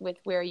with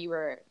where you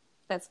were.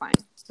 That's fine.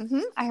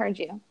 Mm-hmm, I heard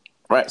you.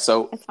 Right.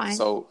 So it's fine.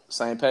 So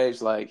same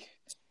page, like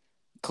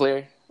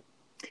clear.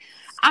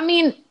 At the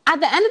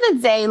end of the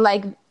day,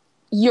 like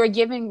you're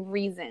giving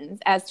reasons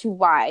as to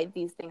why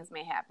these things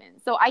may happen.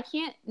 So I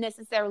can't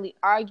necessarily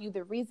argue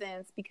the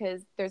reasons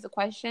because there's a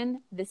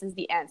question, this is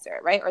the answer,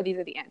 right? Or these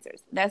are the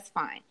answers. That's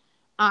fine.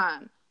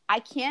 I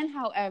can,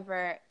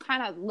 however,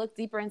 kind of look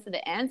deeper into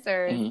the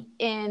answers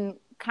and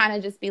kind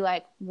of just be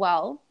like,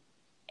 well,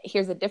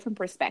 here's a different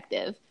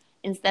perspective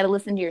instead of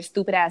listening to your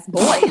stupid ass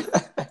boys.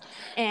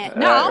 And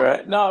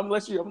right. No, I'm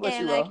let you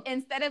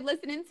instead of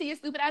listening to your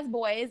stupid ass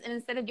boys and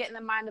instead of getting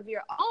a mind of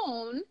your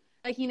own,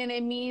 like, you know what I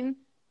mean?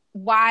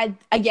 Why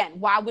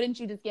wouldn't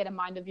you just get a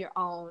mind of your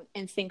own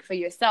and think for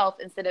yourself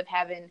instead of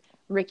having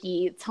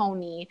Ricky,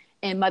 Tony,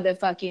 and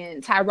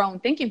motherfucking Tyrone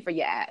thinking for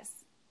your ass?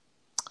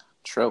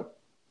 True.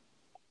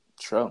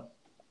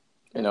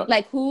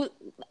 Like who's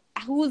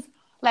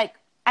like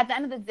at the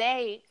end of the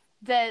day,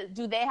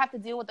 do they have to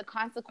deal with the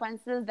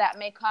consequences that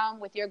may come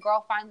with your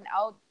girl finding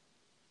out?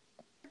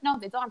 No,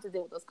 they don't have to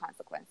deal with those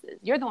consequences.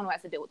 You're the one who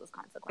has to deal with those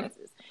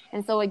consequences.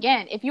 And so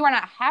again, if you are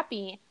not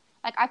happy,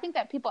 like I think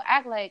that people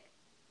act like,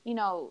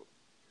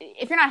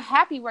 if you're not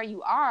happy where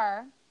you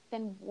are,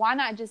 then why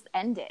not just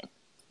end it?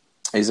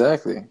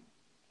 Exactly.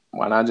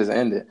 Why not just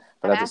end it?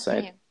 But at the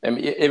same,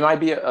 it might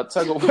be a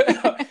tug of war.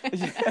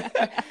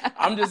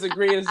 I'm just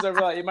agreeing.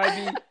 It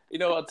might be,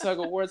 a tug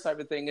of war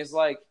type of thing. It's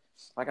like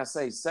I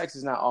say, sex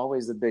is not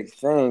always the big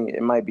thing.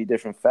 It might be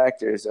different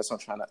factors. That's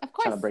what I'm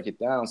trying to break it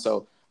down.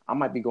 So I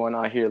might be going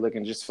out here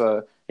looking just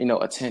for,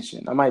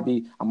 attention. I might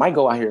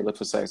go out here and look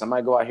for sex. I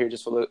might go out here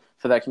just for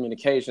that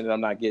communication that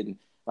I'm not getting.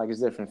 Like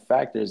it's different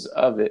factors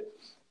of it.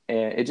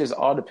 And it just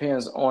all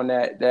depends on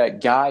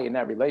that guy in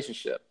that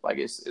relationship. Like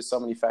it's so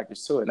many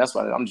factors to it. And that's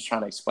why I'm just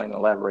trying to explain and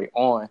elaborate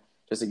on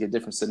just to get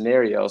different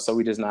scenarios. So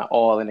we just not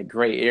all in a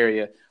gray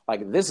area.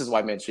 Like this is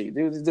why men cheat,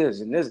 do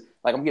this and this.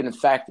 Like I'm getting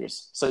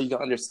factors so you can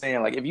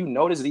understand. Like if you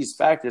notice these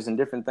factors and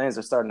different things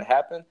are starting to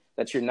happen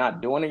that you're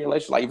not doing in your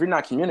relationship. Like if you're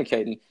not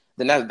communicating,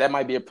 then that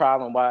might be a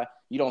problem why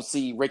you don't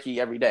see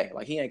Ricky every day.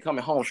 Like he ain't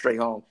coming home straight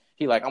home.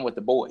 He like, I'm with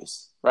the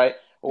boys, right?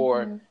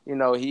 Or,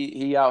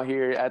 he out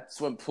here at the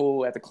swim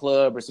pool, at the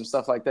club or some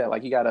stuff like that.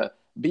 Like you got to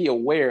be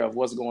aware of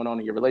what's going on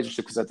in your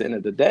relationship because at the end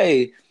of the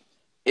day,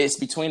 it's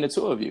between the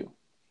two of you.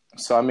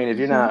 So, if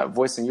you're not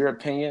voicing your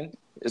opinion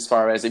as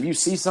far as if you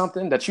see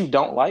something that you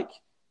don't like,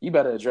 you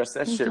better address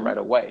that shit right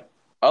away.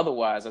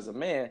 Otherwise, as a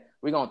man,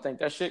 we're going to think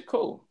that shit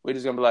cool. We're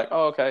just going to be like,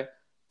 oh, okay,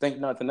 think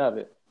nothing of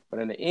it. But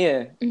in the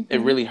end, it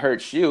really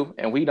hurts you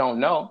and we don't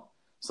know.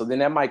 So then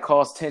that might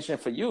cause tension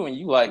for you, and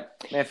you like,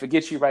 man,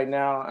 forget you right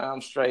now.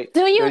 I'm straight.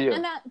 Do you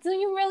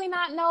really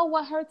not know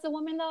what hurts a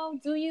woman though?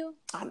 Do you?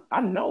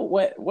 I know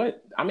what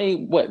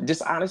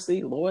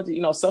dishonesty,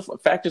 loyalty, stuff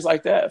factors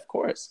like that. Of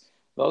course,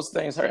 those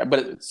things hurt, but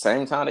at the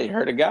same time, they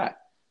hurt a guy.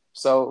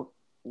 So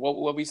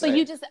what we say? So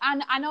you just,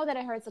 I know that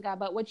it hurts a guy,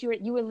 but what you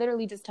were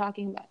literally just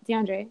talking about,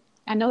 DeAndre.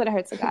 I know that it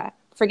hurts a guy.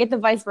 Forget the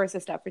vice versa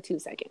stuff for 2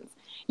 seconds.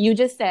 You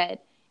just said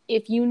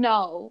if you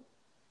know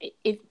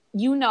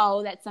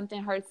that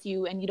something hurts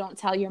you and you don't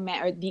tell your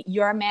man, or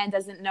your man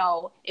doesn't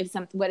know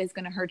what is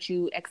going to hurt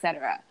you,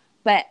 etc.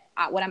 But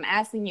what I'm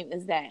asking you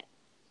is that,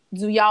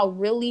 do y'all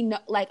really know?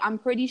 Like, I'm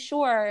pretty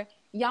sure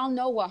y'all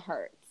know what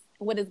hurts,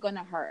 what is going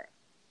to hurt,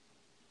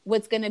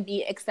 what's going to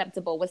be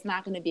acceptable, what's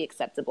not going to be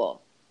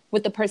acceptable.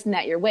 with the person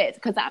that you're with.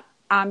 Because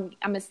I'm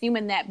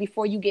assuming that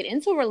before you get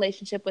into a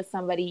relationship with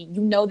somebody,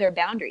 you know their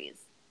boundaries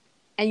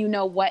and you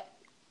know what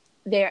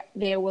they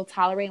will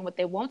tolerate and what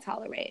they won't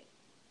tolerate.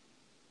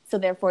 So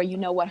therefore, you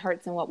know what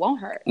hurts and what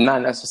won't hurt.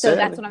 Not necessarily.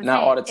 So that's what I'm Not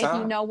saying. all the time.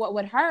 If you know what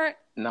would hurt.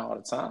 Not all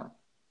the time.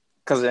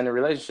 Because in a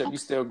relationship, you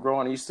still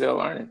growing and you still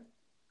learning.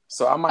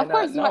 So I might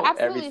not know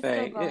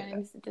everything.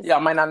 I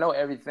might not know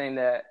everything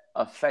that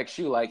affects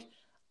you. Like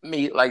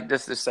me, like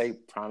just to say,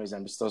 prime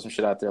example, just throw some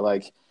shit out there.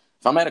 Like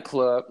if I'm at a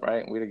club,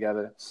 right, we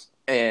together,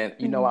 and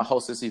you know I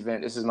host this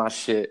event, this is my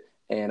shit,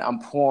 and I'm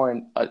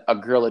pouring a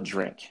girl a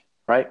drink,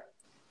 right?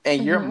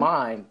 In your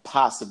mind,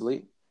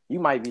 possibly, you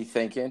might be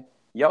thinking,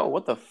 yo,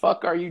 what the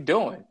fuck are you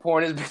doing?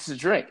 Pouring this bitch a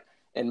drink.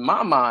 In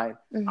my mind,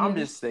 I'm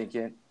just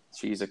thinking,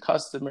 she's a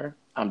customer.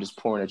 I'm just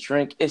pouring a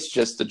drink. It's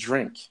just a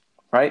drink,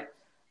 right?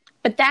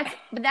 But that's.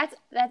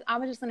 I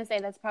was just gonna say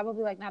that's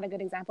probably like not a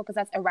good example because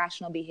that's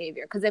irrational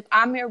behavior. Because if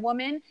I'm your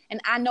woman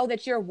and I know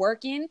that you're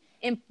working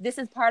and this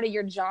is part of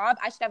your job,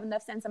 I should have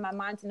enough sense in my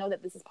mind to know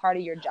that this is part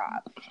of your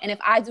job. And if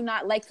I do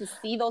not like to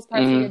see those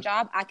parts of your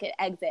job, I could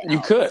exit.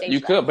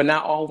 You could, but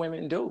not all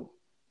women do.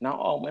 Not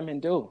all women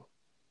do.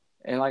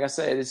 And like I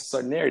said, it's a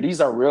scenario. These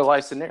are real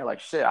life scenarios.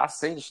 Like shit, I've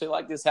seen shit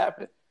like this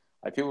happen.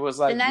 Like people was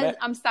like,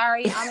 I'm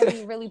sorry, I'm gonna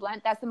be really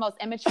blunt. That's the most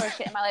immature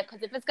shit in my life.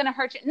 Because if it's gonna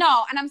hurt you,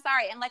 no. And I'm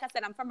sorry. And like I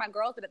said, I'm for my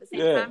girls, but at the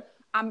same time,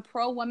 I'm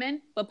pro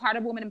woman. But part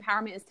of woman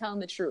empowerment is telling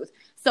the truth.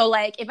 So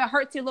like, if it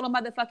hurts your little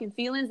motherfucking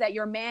feelings that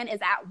your man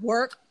is at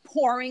work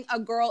pouring a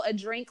girl a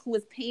drink who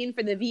is paying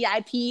for the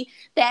VIP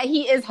that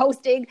he is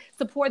hosting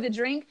to pour the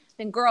drink,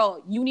 then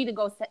girl, you need to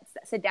go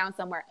sit down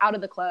somewhere out of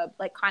the club,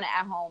 like kind of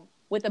at home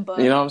with a book.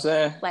 You know what I'm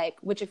saying? Like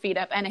with your feet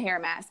up and a hair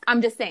mask.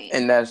 I'm just saying.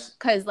 And that's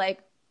because like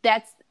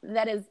that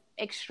is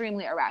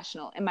extremely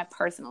irrational in my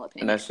personal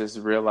opinion. And that's just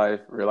real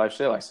life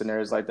shit. Like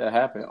scenarios like that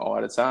happen all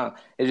the time.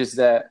 It's just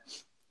that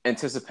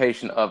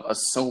anticipation of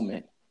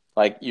assuming,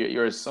 like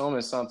you're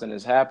assuming something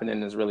is happening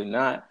and is really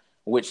not,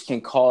 which can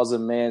cause a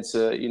man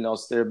to,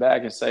 stare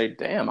back and say,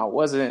 damn, I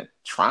wasn't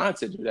trying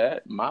to do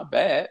that. My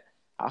bad.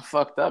 I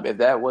fucked up. If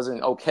that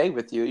wasn't okay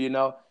with you, in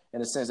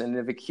a sense, and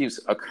if it keeps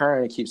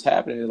occurring, it keeps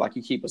happening, like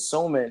you keep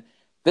assuming,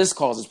 this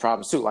causes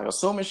problems too. Like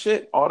assuming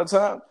shit all the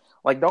time.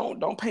 Like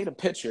don't paint a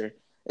picture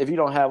if you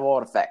don't have all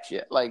the facts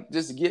yet. Like,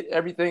 just get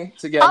everything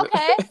together.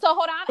 Okay, so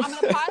hold on. I'm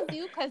going to pause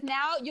you because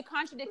now you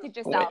contradicted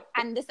yourself.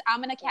 And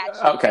I'm going to catch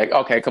you.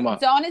 Okay, come on.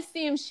 Don't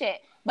assume shit.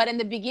 But in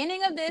the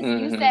beginning of this,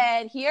 you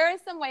said, here are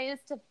some ways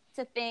to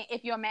think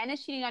if your man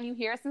is cheating on you,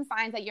 here are some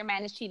signs that your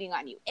man is cheating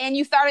on you. And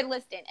you started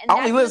listing. And I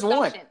only list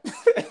one.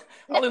 I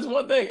only list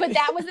one thing. But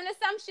that was an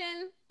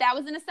assumption. That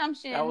was an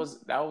assumption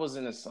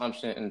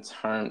in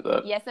terms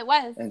of... Yes, it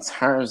was. In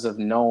terms of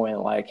knowing,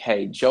 like,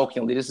 hey,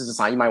 jokingly, this is a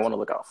sign you might want to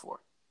look out for.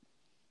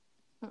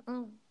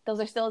 Those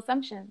are still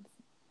assumptions.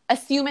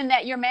 Assuming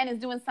that your man is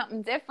doing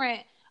something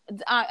different,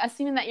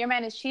 assuming that your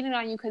man is cheating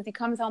on you because he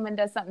comes home and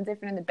does something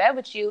different in the bed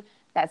with you,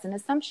 that's an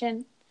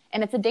assumption.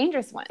 And it's a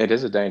dangerous one. It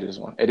is a dangerous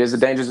one. It is a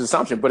dangerous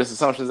assumption, but it's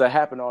assumptions that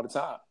happen all the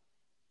time.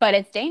 But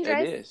it's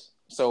dangerous. It is.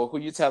 So who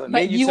you telling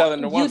me? You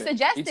telling the woman? You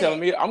suggested. You telling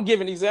me? I'm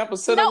giving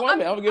examples to the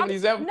woman. I'm giving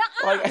examples.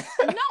 No,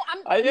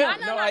 I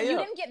am. You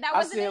didn't get that.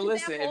 I said,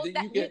 listen,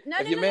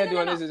 if your man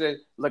doing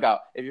this, look out.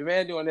 If your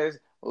man doing this,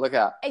 look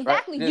out.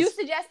 Exactly. Right? You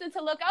suggested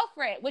to look out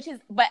for it,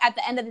 but at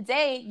the end of the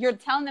day, you're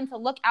telling them to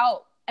look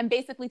out and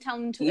basically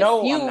telling them to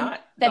assume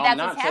that's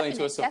what's happening.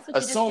 That's what you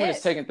assuming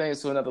is taking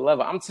things to another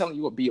level. I'm telling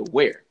you to be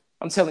aware.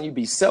 I'm telling you,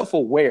 be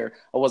self-aware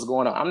of what's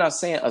going on. I'm not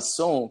saying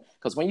assume,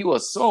 because when you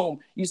assume,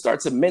 you start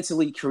to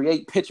mentally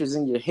create pictures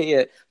in your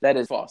head that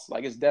is false.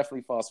 Like, it's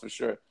definitely false for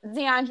sure.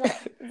 DeAndre.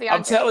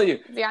 I'm telling you.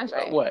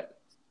 DeAndre. What?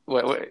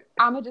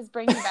 I'm going to just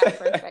bring you back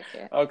for a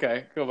second.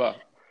 Okay, come on.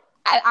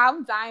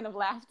 I'm dying of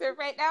laughter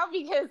right now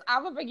because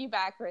I'm going to bring you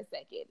back for a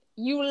second.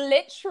 You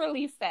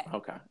literally said.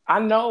 Okay. I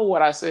know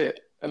what I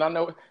said. And I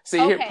know,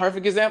 here,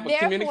 perfect example,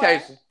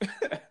 communication.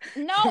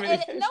 No,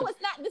 it's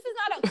not. This is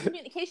not a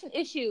communication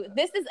issue.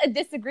 This is a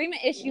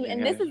disagreement issue.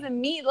 And this is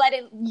me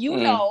letting you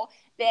know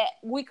that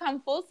we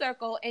come full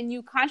circle and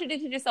you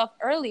contradicted yourself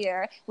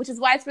earlier, which is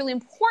why it's really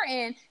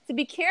important to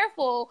be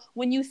careful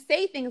when you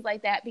say things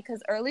like that,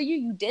 because earlier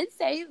you did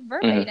say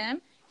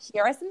verbatim,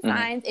 here are some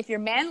signs. If your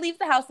man leaves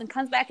the house and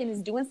comes back and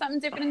is doing something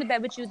different in the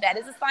bed with you, that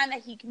is a sign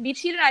that he can be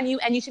cheated on you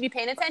and you should be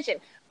paying attention.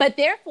 But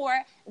therefore,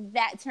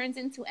 that turns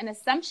into an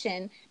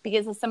assumption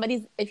because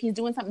if he's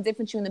doing something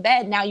different to you in the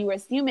bed, now you are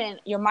assuming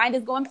your mind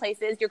is going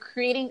places, you're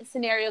creating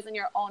scenarios in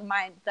your own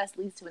mind, thus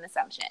leads to an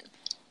assumption.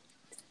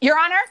 Your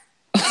Honor.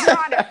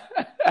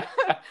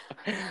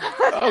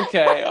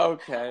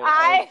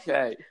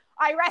 Okay.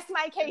 I rest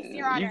my case,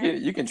 Your Honor.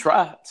 You can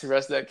try to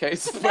rest that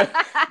case, but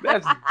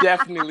that's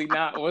definitely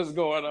not what's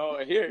going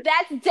on here.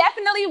 That's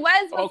definitely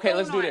what's going on. Okay,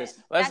 let's do this.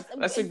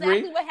 Let's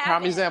agree.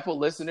 Prime example,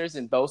 listeners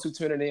and those who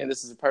tune in,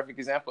 this is a perfect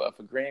example of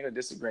agreeing or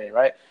disagreeing,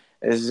 right?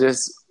 It's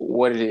just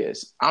what it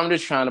is. I'm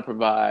just trying to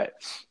provide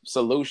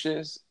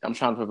solutions. I'm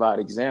trying to provide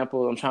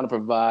examples. I'm trying to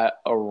provide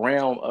a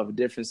realm of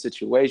different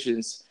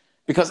situations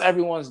because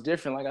everyone's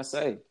different, like I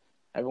say.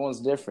 Everyone's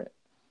different.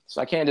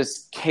 So I can't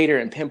just cater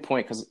and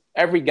pinpoint because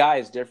every guy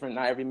is different.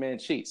 Not every man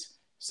cheats.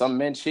 Some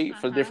men cheat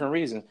for different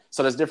reasons.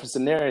 So there's different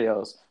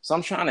scenarios. So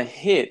I'm trying to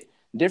hit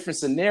different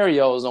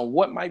scenarios on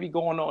what might be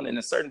going on in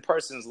a certain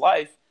person's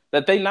life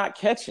that they not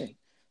catching.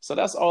 So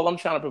that's all I'm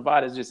trying to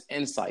provide is just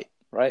insight,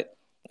 right?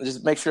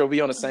 Just make sure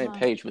we on the same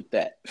page with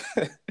that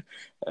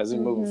as we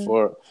move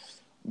forward.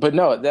 But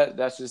no,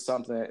 that's just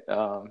something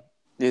you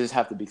just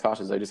have to be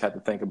cautious. You just have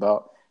to think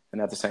about,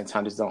 and at the same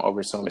time, just don't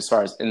overassume. As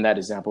far as in that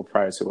example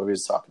prior to what we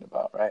was talking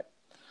about, right?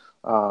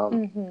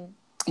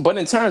 But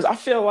in terms, I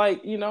feel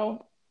like 9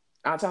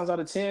 times out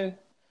of 10,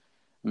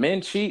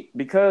 men cheat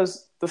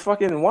because the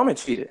fucking woman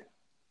cheated,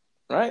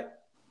 right?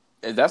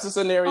 That's a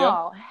scenario.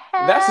 Oh,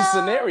 hell that's a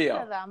scenario.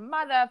 To the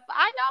mother.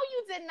 I know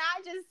you did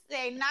not just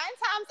say 9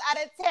 times out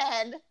of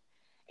 10, and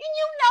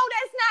you know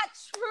that's not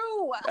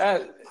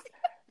true.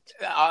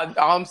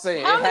 I'm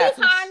saying how it many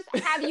happens.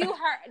 times have you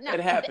heard? No,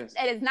 it happens.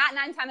 It is not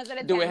 9 times out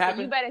of 10. Do it happen?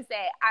 So you better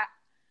say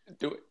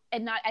Do it.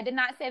 I did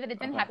not say that it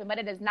didn't happen, but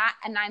it is not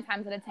a 9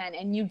 times out of 10,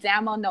 and you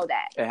damn well know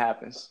that. It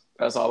happens.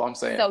 That's all I'm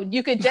saying. So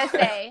you could just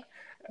say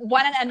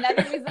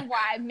another reason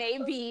why may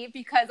be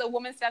because a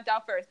woman stepped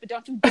out first, but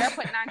don't you dare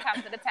put 9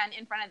 times out of 10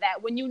 in front of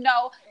that when you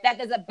know that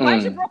there's a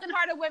bunch of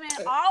broken-hearted women.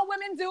 All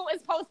women do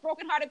is post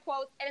broken-hearted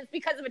quotes, and it's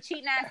because of a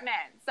cheating ass man.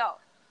 So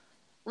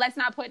let's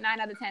not put 9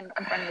 out of 10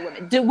 in front of the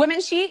women. Do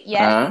women cheat?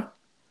 Yes.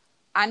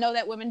 I know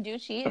that women do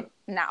cheat.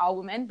 Not all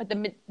women, but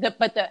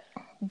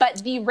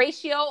the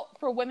ratio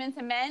for women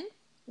to men.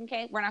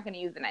 Okay, we're not going to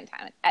use the 9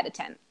 times out of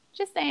 10.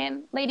 Just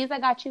saying, ladies, I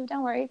got you.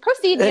 Don't worry.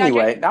 Proceed.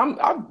 Anyway,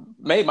 I've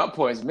made my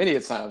points many a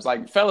times.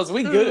 Like, fellas,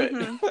 we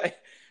good.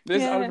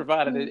 This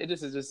unprovided. It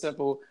just is just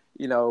simple,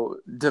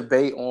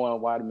 debate on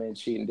why the men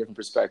cheat in different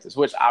perspectives,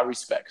 which I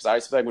respect. Because I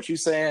respect what you're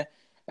saying.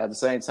 At the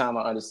same time,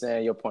 I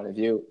understand your point of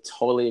view.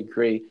 Totally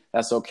agree.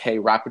 That's okay.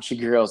 Rock with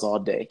your girls all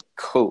day.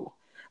 Cool.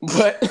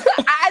 But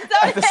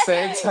at the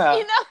same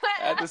time,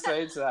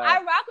 I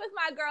rock with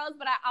my girls,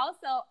 but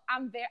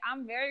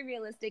I'm very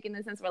realistic in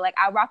the sense where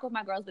I rock with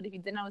my girls, but if you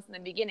didn't notice in the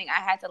beginning, I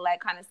had to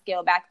kind of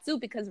scale back too,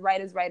 because right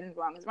is right and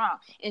wrong is wrong.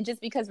 And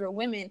just because we're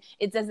women,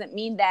 it doesn't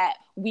mean that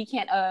we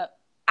can't.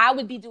 I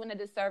would be doing a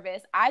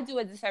disservice. I do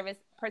a disservice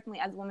personally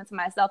as a woman to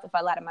myself if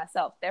I lie to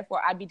myself.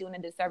 Therefore, I'd be doing a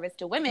disservice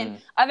to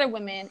women, other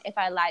women, if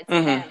I lied to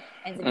them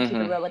and didn't keep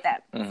it real with them.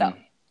 So.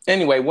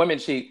 Anyway, women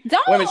cheat.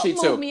 Women cheat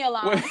move too. Me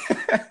along.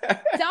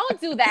 Don't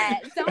do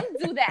that. Don't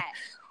do that.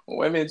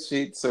 Women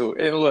cheat too.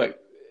 And look,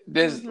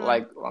 this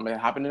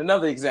hopping to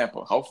another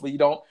example. Hopefully you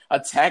don't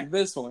attack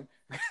this one.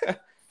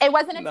 It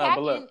wasn't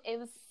attacking. Look, it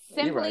was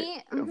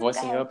simply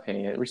voicing your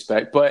opinion,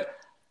 respect. But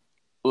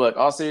look,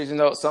 all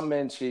seriousness, some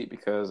men cheat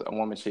because a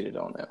woman cheated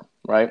on them,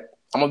 right?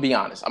 I'm gonna be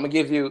honest. I'm gonna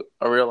give you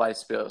a real life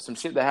spill. Some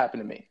shit that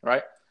happened to me,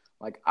 right?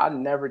 Like, I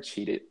never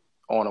cheated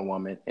on a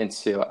woman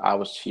until I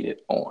was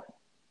cheated on.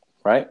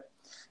 Right?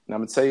 And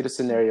I'm going to tell you the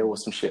scenario where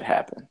some shit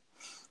happened.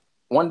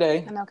 One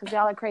day. I know, because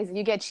y'all are crazy.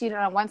 You get cheated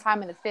on one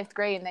time in the 5th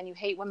grade and then you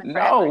hate women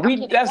forever.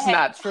 No, that's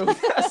not true.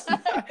 That's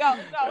not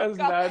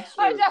true.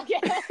 I'm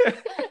joking.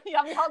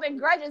 Y'all be holding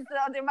grudges till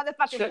they're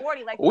motherfucking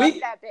 40. Like,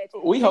 fuck that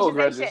bitch. We hold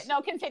grudges. Shit.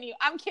 No, continue.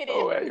 I'm kidding.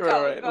 Oh, wait,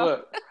 right.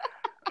 Look.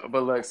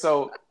 But look,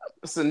 so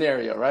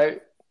scenario,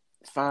 right?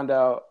 Find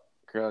out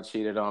girl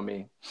cheated on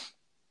me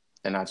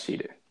and I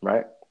cheated,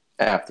 right?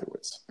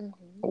 Afterwards.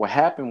 What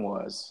happened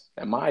was,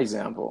 in my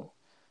example,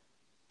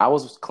 I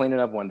was cleaning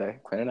up one day,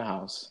 cleaning the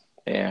house,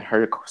 and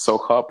her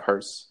so-called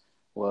purse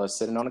was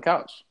sitting on the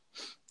couch.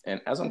 And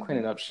as I'm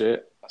cleaning up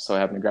shit, so I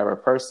happen to grab her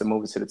purse to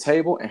move it to the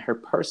table, and her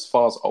purse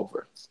falls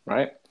over,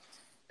 right?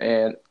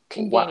 And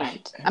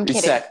convenient. I'm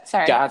kidding.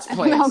 Sorry. God's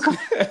plans.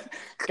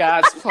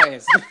 God's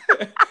plans.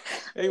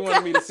 He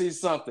wanted me to see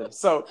something.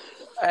 So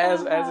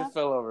as it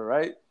fell over,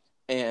 right?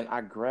 And I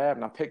grabbed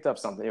and I picked up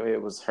something.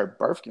 It was her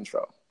birth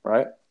control,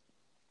 right?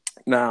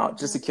 Now,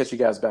 just to catch you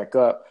guys back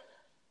up,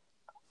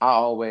 I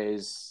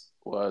always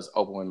was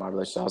open with my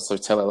relationship. I also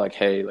tell her, like,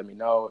 hey, let me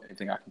know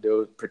anything I can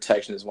do.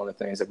 Protection is one of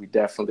the things that we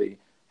definitely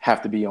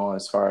have to be on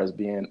as far as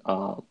being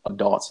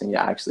adults and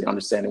actually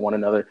understanding one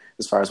another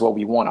as far as what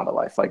we want out of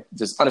life. Like,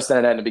 just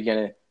understanding that in the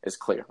beginning is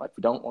clear. Like,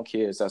 we don't want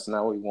kids. That's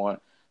not what we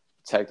want.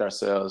 Protect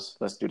ourselves.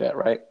 Let's do that,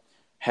 right?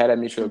 Had that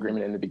mutual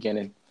agreement in the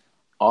beginning.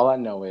 All I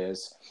know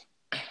is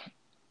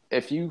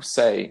if you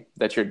say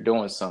that you're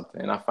doing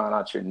something and I find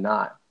out you're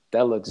not,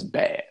 that looks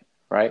bad,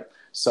 right?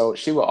 So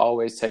she will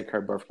always take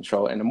her birth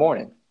control in the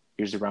morning,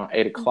 usually around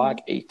 8 o'clock,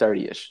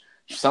 8:30ish.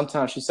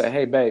 Sometimes she say,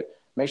 hey, babe,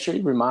 make sure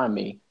you remind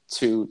me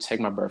to take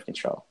my birth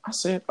control. I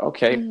said,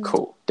 okay,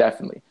 cool,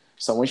 definitely.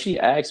 So when she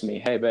asked me,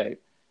 hey, babe,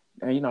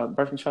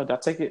 birth control, did I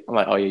take it? I'm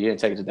like, oh, yeah, you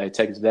didn't take it today.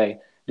 Take it today.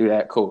 Do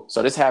that. Cool.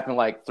 So this happened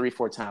like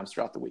 3-4 times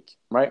throughout the week,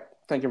 right?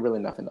 Thinking really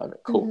nothing of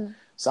it. Cool.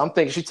 So I'm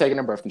thinking she's taking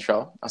her birth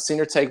control. I've seen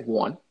her take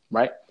one,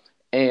 right?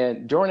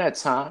 And during that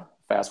time,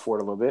 fast forward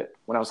a little bit,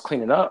 when I was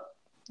cleaning up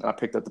and I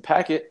picked up the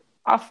packet,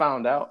 I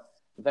found out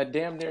that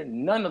damn near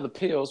none of the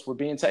pills were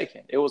being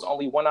taken. It was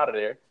only one out of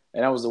there.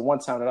 And that was the one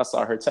time that I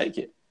saw her take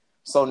it.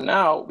 So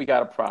now we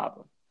got a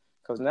problem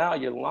because now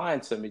you're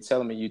lying to me,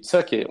 telling me you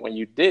took it when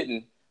you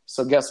didn't.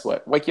 So guess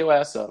what? Wake your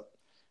ass up.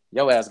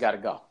 Your ass got to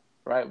go.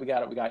 right? We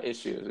got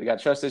issues. We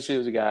got trust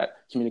issues. We got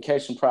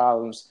communication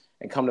problems.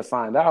 And come to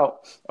find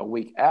out, a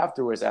week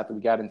afterwards, after we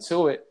got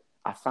into it,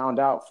 I found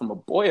out from a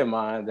boy of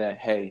mine that,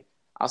 hey,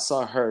 I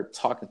saw her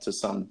talking to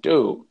some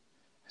dude.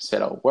 I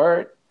said, "Oh,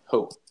 word?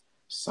 Who?"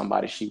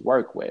 "Somebody she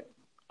worked with."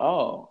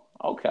 "Oh,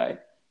 okay,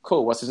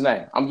 cool. What's his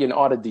name?" I'm getting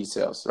all the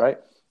details, right?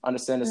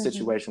 Understand the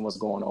situation, what's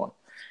going on.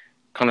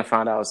 Come to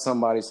find out,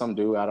 some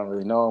dude, I don't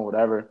really know,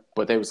 whatever,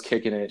 but they was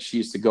kicking it. She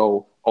used to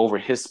go over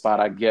his spot,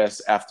 I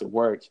guess, after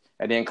work,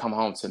 and then come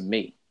home to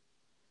me.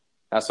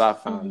 That's what I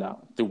found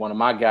out through one of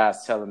my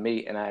guys telling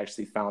me, and I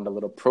actually found a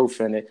little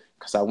proof in it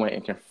because I went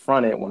and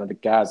confronted one of the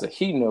guys that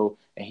he knew,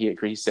 and he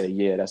agreed. He said,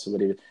 "Yeah, that's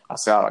what it is." I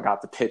said, "Oh, I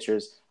got the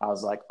pictures." I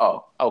was like,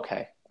 "Oh,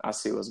 okay, I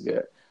see what's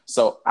good."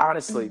 So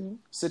honestly,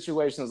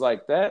 situations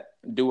like that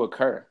do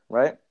occur,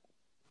 right?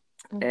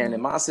 And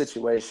in my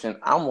situation,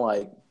 I'm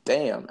like,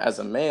 damn, as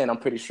a man, I'm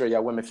pretty sure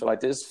y'all women feel like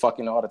this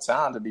fucking all the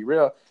time, to be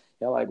real.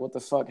 Y'all like, what the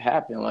fuck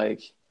happened?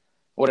 Like,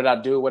 what did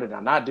I do? What did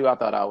I not do? I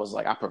thought I was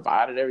like, I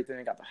provided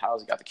everything, got the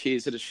house, got the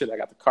keys to the shit, I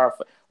got the car.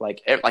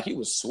 Like he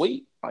was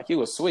sweet. Like, he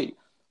was sweet.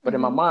 But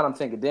in my mind, I'm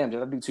thinking, damn,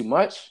 did I do too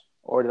much?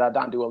 Or did I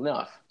not do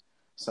enough?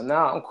 So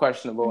now I'm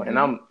questionable, and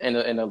I'm in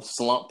a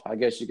slump, I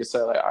guess you could say.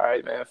 Like, all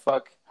right, man,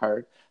 fuck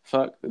her.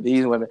 Fuck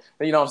these women.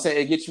 You know what I'm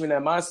saying? It gets you in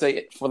that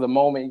mindset for the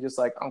moment. You're just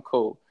like, I'm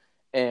cool.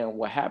 And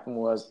what happened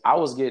was I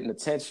was getting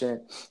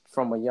attention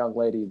from a young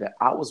lady that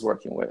I was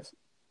working with,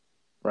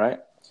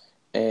 right?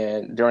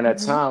 And during that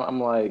time,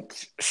 I'm like,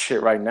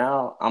 shit, right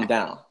now, I'm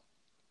down.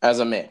 As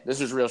a man, this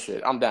is real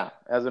shit. I'm down.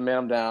 As a man,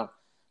 I'm down.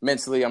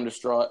 Mentally, I'm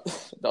distraught.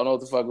 Don't know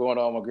what the fuck going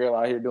on. My girl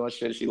out here doing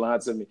shit. She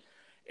lied to me.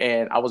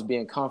 And I was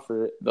being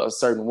comforted a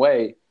certain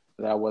way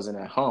that I wasn't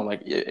at home.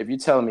 Like, if you're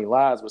telling me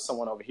lies with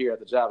someone over here at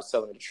the job is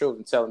telling me the truth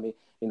and telling me,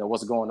 you know,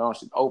 what's going on,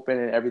 she's open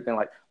and everything,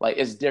 like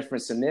it's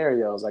different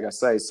scenarios, like I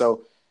say.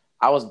 So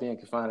I was being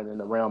confined in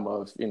the realm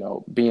of, you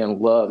know, being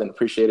loved and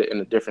appreciated in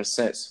a different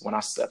sense when I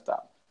stepped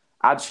out.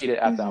 I cheated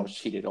after I was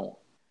cheated on.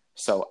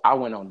 So I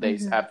went on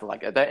dates after,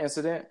 like, at that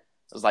incident,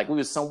 it was like we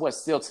was somewhat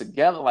still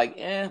together, like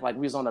we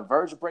was on the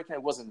verge of breaking.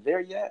 It wasn't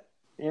there yet,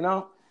 you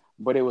know,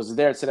 but it was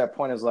there to that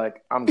point. It's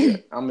like, I'm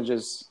good. I'm gonna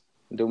just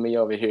do me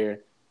over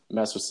here,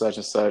 mess with such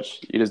and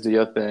such. You just do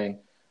your thing.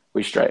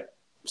 We straight.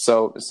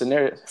 So the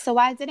scenario. So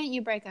why didn't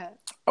you break up?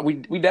 We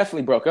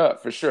definitely broke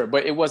up for sure,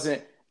 but it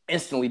wasn't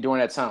instantly during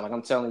that time. Like,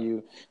 I'm telling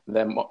you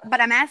that. But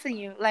I'm asking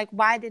you, like,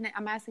 why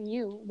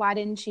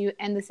didn't you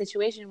end the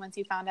situation once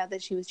you found out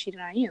that she was cheating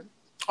on you?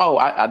 Oh,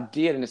 I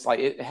did, and it's like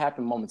it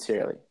happened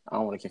momentarily. I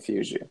don't want to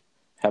confuse you. It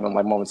happened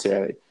like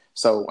momentarily.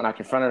 So when I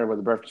confronted her with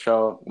the birth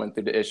control, went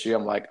through the issue,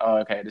 I'm like, oh,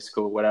 okay, this is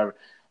cool, whatever.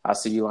 I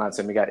see you lying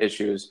to me, got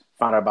issues.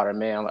 Found out about her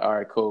man. I'm like, all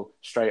right, cool,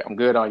 straight. I'm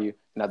good on you.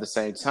 And at the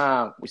same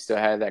time, we still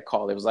had that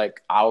call. It was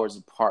like hours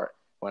apart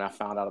when I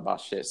found out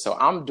about shit. So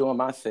I'm doing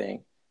my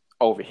thing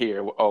over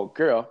here with old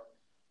girl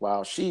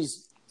while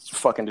she's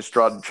fucking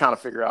distraught, trying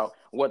to figure out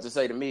what to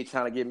say to me,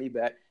 trying to get me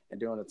back. And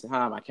during the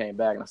time, I came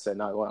back and I said,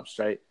 no, well, I'm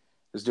straight.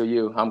 Just do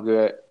you. I'm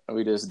good. And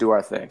we just do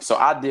our thing. So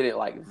I did it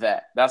like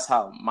that. That's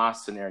how my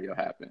scenario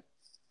happened.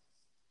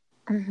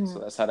 So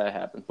that's how that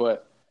happened.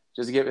 But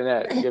just giving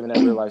that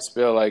real life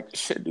spill, like,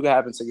 shit do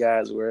happen to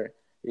guys where,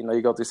 you know,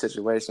 you go through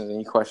situations and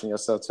you question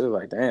yourself too.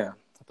 Like, damn,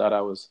 I thought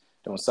I was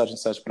doing such and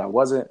such, but I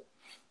wasn't.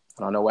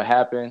 I don't know what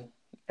happened.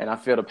 And I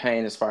feel the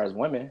pain as far as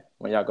women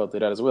when y'all go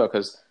through that as well.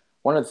 Because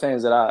one of the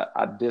things that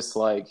I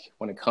dislike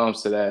when it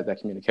comes to that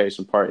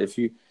communication part, if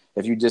you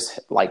just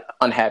like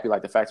unhappy,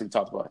 like the fact that we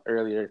talked about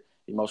earlier,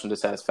 emotional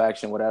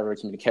dissatisfaction, whatever,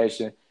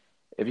 communication,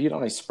 if you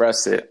don't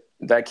express it,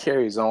 that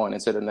carries on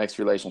into the next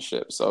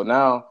relationship. So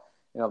now,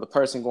 you know, the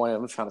person going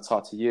in, I'm trying to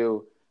talk to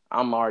you,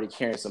 I'm already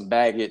carrying some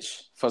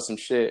baggage for some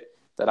shit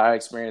that I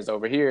experienced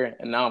over here.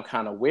 And now I'm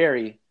kind of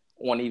wary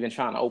on even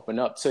trying to open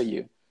up to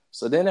you.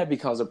 So then that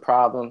becomes a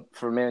problem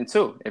for men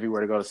too, if you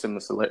were to go to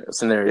similar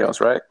scenarios,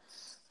 right?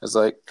 It's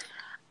like,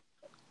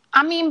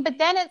 I mean, but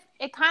then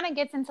it kind of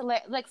gets into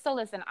like, so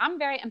listen, I'm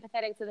very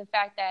empathetic to the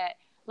fact that,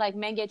 like,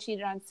 men get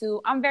cheated on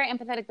too. I'm very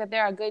empathetic that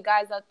there are good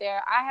guys out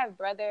there. I have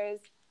brothers.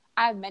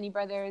 I have many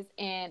brothers,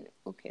 and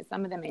okay,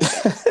 some of them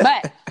ain't good,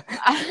 but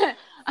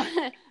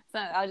so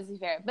I'll just be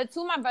fair. But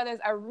two of my brothers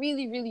are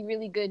really, really,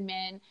 really good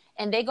men,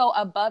 and they go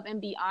above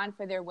and beyond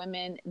for their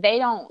women.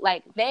 They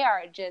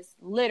are just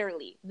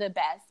literally the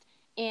best,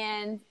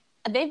 and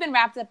they've been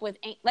wrapped up with,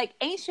 like,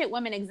 ancient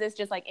women exist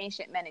just like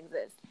ancient men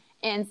exist.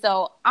 And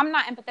so I'm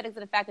not empathetic to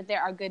the fact that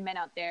there are good men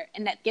out there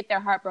and that get their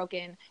heart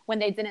broken when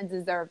they didn't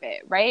deserve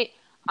it, right?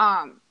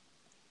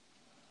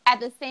 At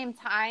the same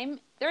time,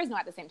 there is no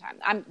at the same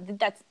time.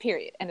 That's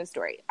period. End of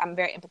story. I'm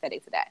very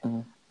empathetic to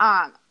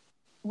that.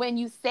 When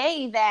you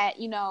say that,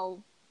 you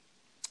know,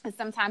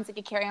 sometimes it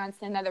could carry on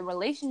to another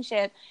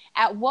relationship,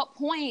 at what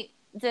point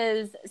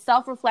does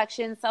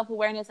self-reflection,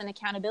 self-awareness, and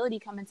accountability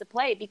come into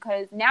play?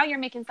 Because now you're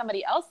making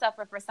somebody else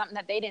suffer for something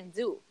that they didn't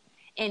do.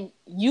 And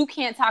you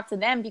can't talk to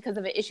them because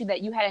of an issue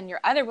that you had in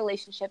your other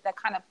relationship that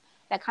kind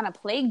of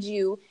plagued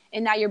you,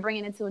 and now you're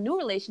bringing it into a new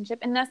relationship,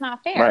 and that's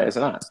not fair. Right, it's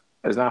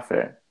not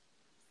fair.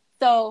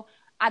 So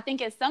I think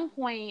at some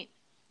point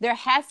there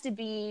has to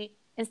be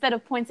instead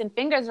of pointing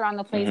fingers around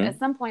the place, at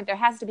some point there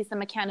has to be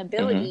some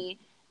accountability,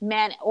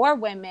 man or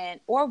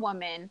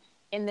woman,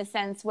 in the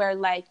sense where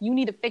like you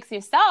need to fix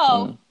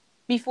yourself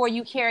before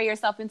you carry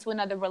yourself into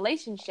another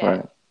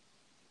relationship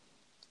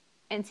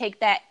and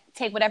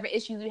take whatever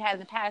issues you had in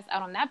the past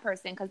out on that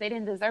person because they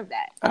didn't deserve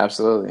that.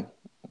 Absolutely.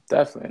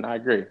 Definitely. And I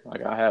agree.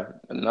 Like, I have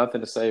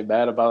nothing to say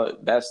bad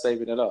about that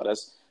statement at all.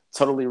 That's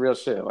totally real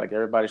shit. Like,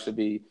 everybody should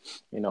be,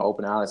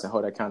 open and honest and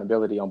hold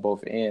accountability on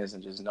both ends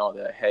and just know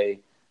that, hey,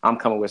 I'm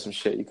coming with some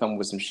shit, you coming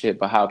with some shit,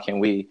 but how can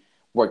we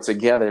work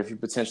together if you're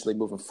potentially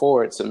moving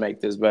forward to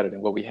make this better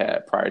than what we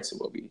had prior to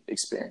what we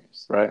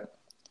experienced, right?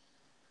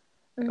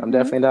 I'm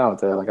definitely down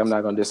with that. Like, I'm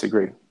not going to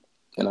disagree.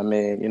 And I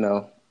mean,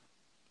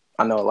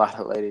 I know a lot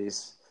of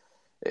ladies,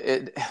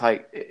 it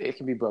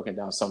can be broken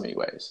down so many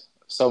ways,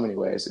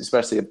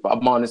 especially if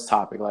I'm on this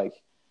topic.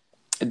 Like,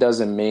 it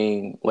doesn't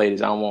mean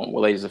ladies, I don't want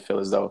ladies to feel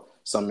as though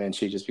some men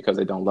cheat just because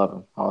they don't love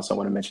them. I also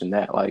want to mention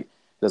that, like,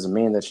 it doesn't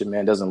mean that your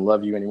man doesn't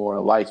love you anymore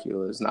or like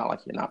you. It's not like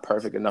you're not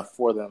perfect enough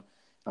for them.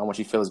 I don't want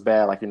you to feel as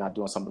bad, like you're not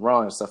doing something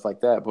wrong and stuff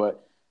like that.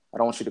 But I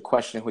don't want you to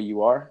question who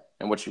you are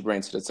and what you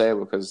bring to the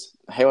table, because,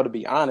 hell, to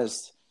be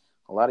honest,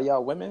 a lot of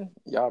y'all women,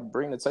 y'all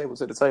bring the table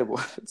to the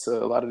table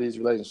to a lot of these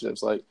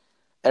relationships. Like,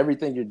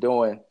 everything you're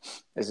doing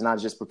is not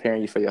just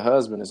preparing you for your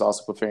husband, it's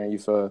also preparing you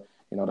for,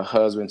 the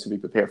husband to be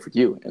prepared for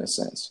you, in a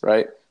sense,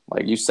 right?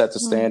 Like, you set the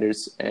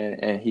standards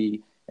and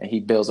he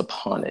builds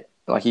upon it.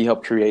 Like, he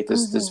helped create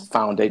this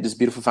this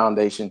beautiful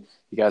foundation.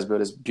 You guys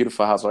build this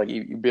beautiful house. Like,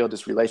 you build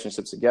this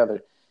relationship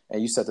together,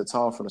 and you set the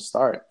tone from the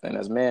start. And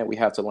as men, we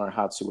have to learn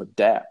how to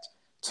adapt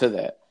to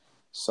that.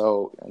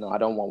 So, I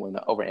don't want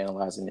women to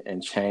overanalyze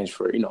and change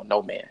for,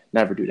 no man.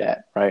 Never do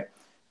that, right?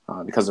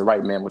 Because the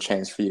right man will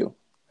change for you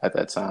at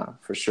that time,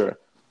 for sure.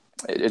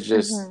 It's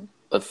just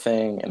a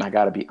thing, and I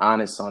got to be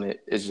honest on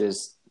it. It's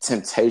just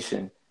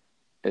temptation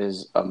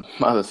is a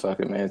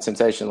motherfucker, man.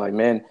 Temptation, like,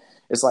 men,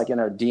 it's like in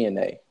our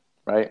DNA,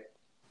 right?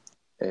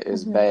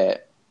 It's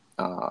bad.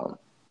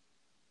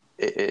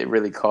 It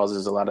really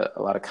causes a lot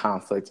of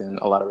conflict in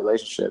a lot of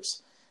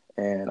relationships,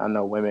 and I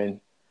know women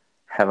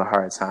have a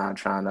hard time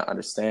trying to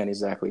understand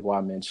exactly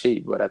why men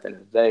cheat. But at the end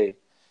of the day,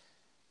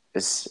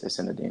 it's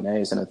in the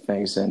DNA, it's in the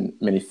things, and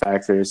many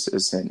factors.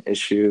 It's in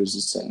issues,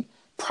 it's in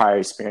prior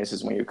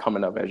experiences when you're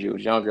coming up as you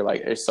was younger.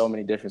 Like, there's so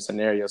many different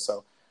scenarios.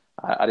 So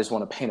I just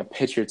want to paint a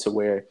picture to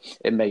where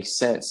it makes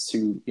sense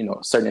to,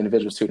 certain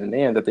individuals tuning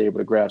in, that they're able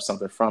to grab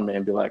something from it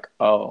and be like,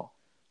 oh,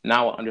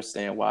 now I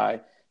understand why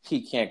he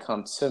can't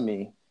come to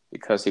me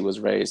because he was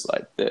raised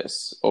like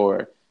this,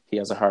 or he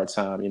has a hard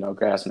time,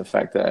 grasping the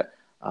fact that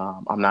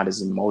I'm not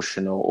as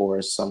emotional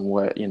or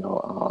somewhat,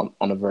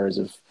 on the verge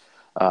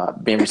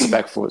of being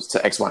respectful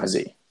to X, Y, and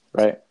Z,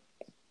 right?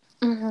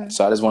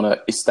 So I just want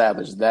to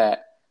establish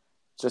that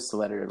just to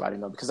let everybody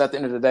know, because at the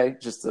end of the day,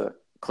 just to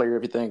clear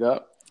everything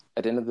up,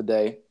 at the end of the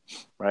day,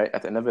 right,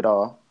 at the end of it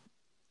all,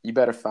 you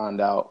better find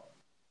out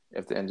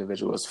if the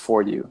individual is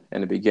for you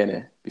in the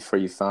beginning before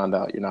you find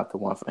out you're not the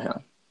one for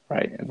him,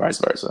 right, and vice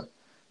versa.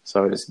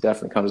 So it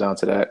definitely comes down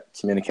to that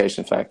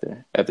communication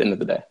factor at the end of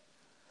the day.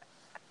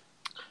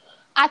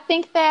 I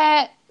think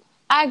that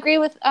I agree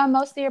with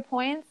most of your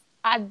points.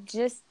 I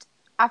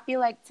feel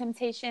like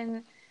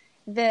temptation,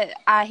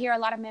 I hear a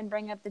lot of men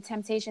bring up the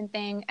temptation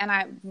thing, and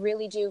I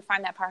really do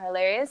find that part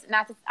hilarious.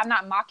 I'm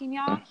not mocking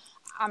y'all.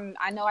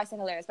 I know I said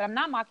hilarious, but I'm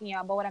not mocking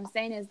y'all. But what I'm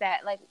saying is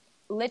that, like,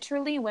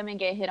 literally women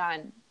get hit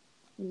on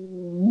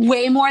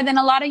way more than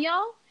a lot of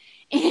y'all.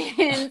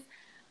 And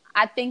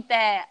I think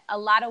that a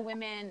lot of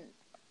women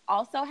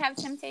also have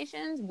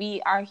temptations.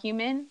 We are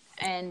human,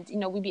 and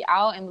we be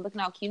out and looking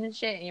all cute and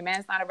shit, and your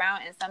man's not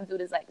around, and some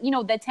dude is like,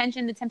 the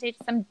tension, the temptation,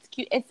 some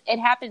cute. It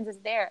happens. It's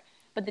there,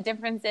 but the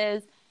difference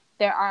is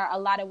there are a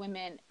lot of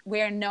women.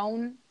 We're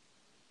known.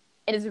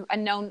 It is a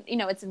known.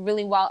 It's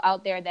really well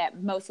out there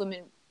that most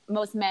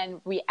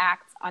men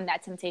react on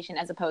that temptation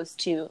as opposed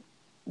to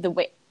the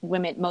way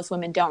most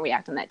women don't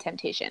react on that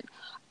temptation.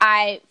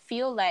 I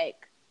feel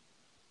like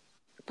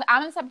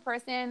I'm the type of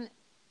person.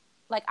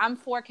 Like, I'm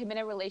for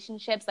committed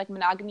relationships, like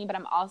monogamy, but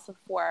I'm also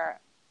for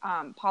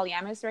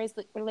polyamorous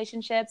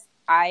relationships.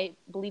 I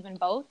believe in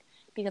both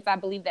because I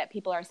believe that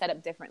people are set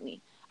up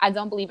differently. I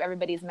don't believe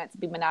everybody's meant to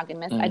be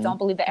monogamous. I don't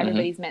believe that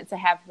everybody's meant to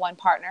have one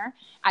partner.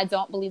 I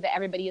don't believe that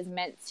everybody is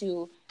meant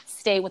to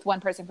stay with one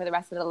person for the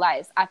rest of their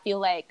lives. I feel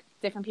like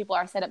different people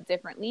are set up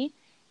differently.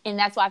 And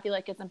that's why I feel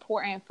like it's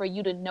important for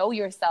you to know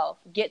yourself,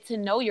 get to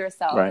know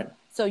yourself, right,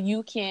 so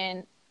you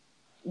can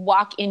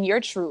walk in your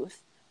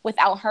truth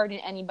without hurting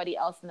anybody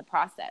else in the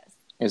process.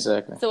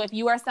 Exactly. So if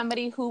you are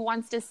somebody who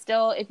wants to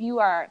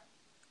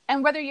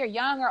and whether you're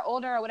young or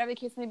older or whatever the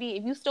case may be,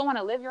 if you still want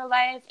to live your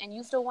life and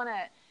you still want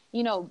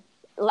to,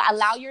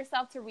 allow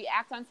yourself to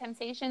react on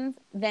temptations,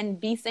 then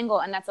be single,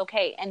 and that's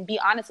okay. And be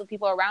honest with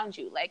people around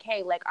you. Like,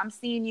 hey, like, I'm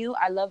seeing you,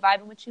 I love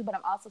vibing with you, but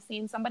I'm also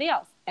seeing somebody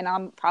else, and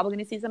I'm probably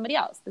going to see somebody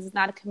else. This is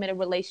not a committed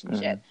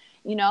relationship,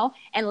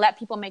 and let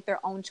people make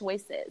their own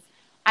choices.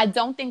 I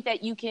don't think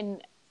that you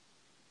can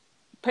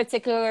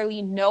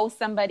particularly know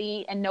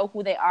somebody and know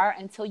who they are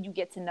until you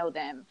get to know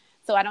them.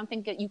 So I don't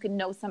think that you can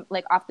know some,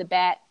 like, off the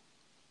bat,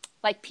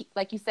 like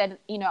you said,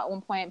 you know, at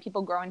one point,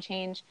 people grow and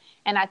change.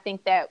 And I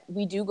think that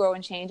we do grow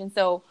and change. And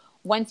so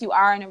once you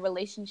are in a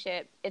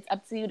relationship, it's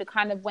up to you to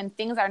kind of, when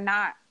things are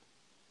not,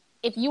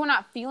 if you are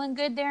not feeling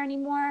good there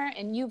anymore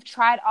and you've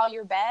tried all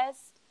your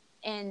best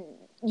and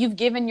you've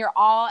given your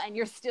all and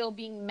you're still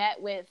being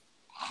met with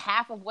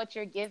half of what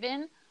you're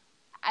given,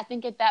 I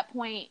think at that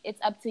point, it's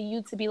up to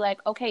you to be like,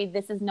 okay,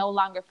 this is no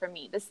longer for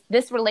me.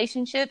 This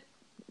relationship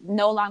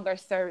no longer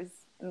serves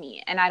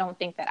me. And I don't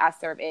think that I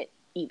serve it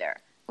either.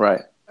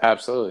 Right.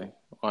 Absolutely.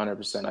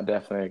 100%. I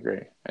definitely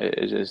agree.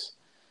 It just,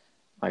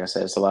 like I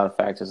said, it's a lot of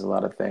factors, a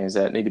lot of things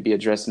that need to be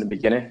addressed in the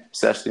beginning,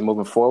 especially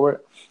moving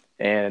forward,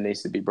 and it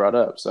needs to be brought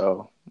up.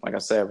 So, like I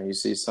said, when you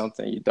see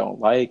something you don't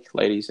like,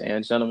 ladies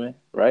and gentlemen,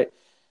 right,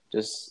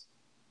 just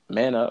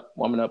man up,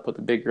 woman up, put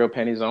the big girl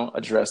panties on,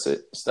 address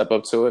it, step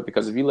up to it,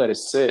 because if you let it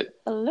sit,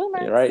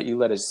 right, you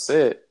let it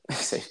sit,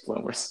 say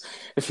bloomers,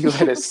 if you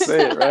let it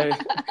sit, right,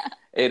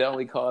 it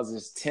only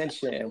causes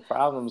tension and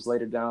problems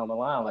later down the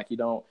line. Like, you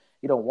don't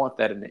want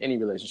that in any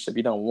relationship.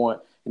 You don't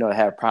want, to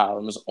have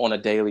problems on a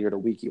daily or the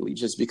weekly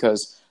just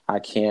because I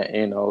can't,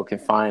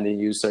 confide in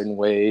you certain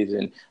ways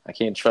and I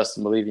can't trust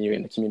and believe in you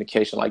in the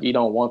communication. Like, you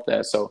don't want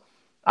that. So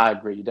I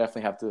agree. You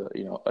definitely have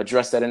to,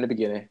 address that in the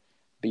beginning,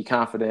 be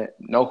confident,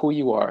 know who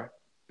you are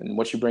and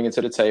what you bring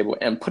into the table,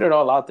 and put it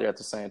all out there at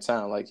the same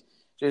time. Like,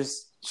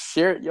 just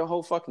share your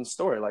whole fucking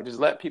story. Like, just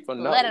let people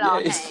know. Let it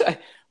all hang.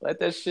 Let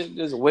that shit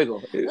just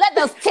wiggle. Let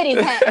those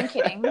titties hang. I'm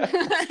kidding.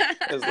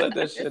 Just let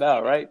that shit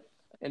out, right?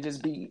 And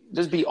just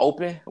be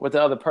open with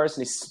the other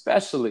person,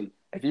 especially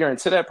if you're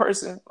into that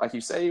person, like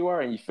you say you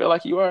are, and you feel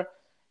like you are.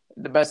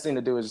 The best thing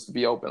to do is just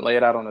be open, lay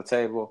it out on the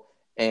table,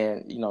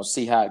 and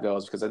see how it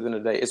goes. Because at the end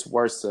of the day, it's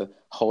worse to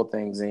hold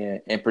things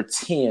in and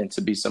pretend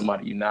to be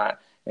somebody you're not,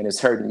 and it's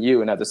hurting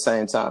you, and at the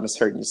same time, it's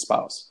hurting your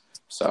spouse.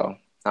 So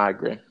I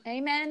agree.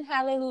 Amen.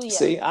 Hallelujah.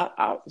 See,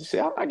 I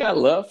got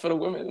love for the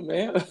women,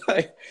 man.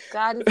 Like,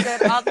 God is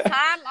good all the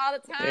time. All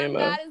the time,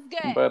 God is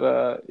good.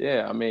 But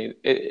yeah, I mean,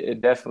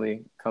 it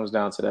definitely comes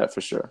down to that for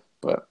sure.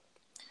 But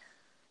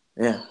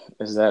yeah,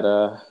 is that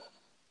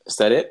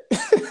it?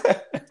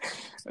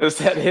 Is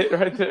that it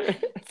right there?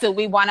 So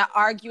we want to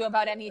argue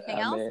about anything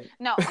else? Mean,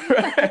 no.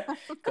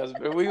 Because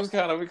we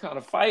kind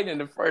of fighting in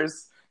the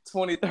first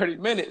 20, 30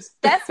 minutes.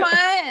 That's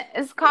fine.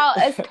 It's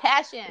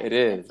passion. It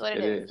is. That's what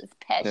it is. It's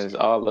passion. It's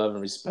all love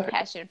and respect.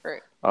 Passion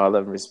fruit. All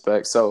love and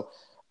respect. So,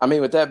 I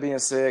mean, with that being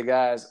said,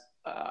 guys,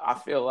 I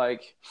feel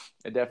like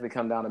it definitely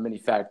comes down to many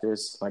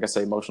factors. Like I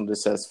say, emotional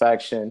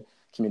dissatisfaction,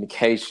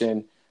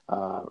 communication,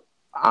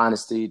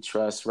 honesty,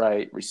 trust,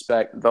 right,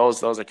 respect.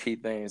 Those are key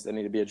things that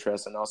need to be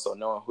addressed, and also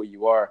knowing who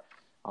you are.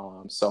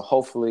 So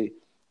hopefully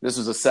this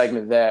was a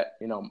segment that,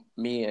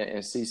 me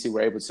and Cece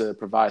were able to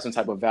provide some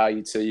type of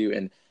value to you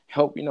and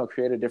help,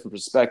 create a different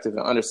perspective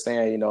and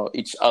understand,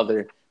 each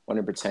other when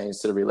it pertains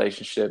to the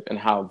relationship and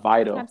how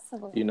vital,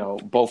 Absolutely.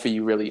 Both of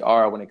you really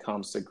are when it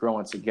comes to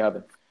growing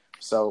together.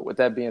 So with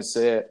that being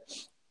said,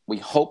 we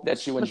hope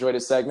that you enjoy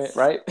this segment,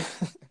 right?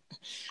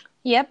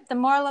 Yep. The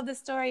moral of the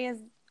story is,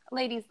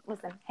 ladies,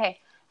 listen.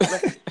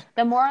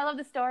 The moral of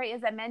the story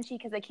is that men cheat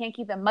because they can't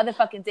keep their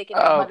motherfucking dick in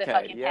their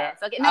motherfucking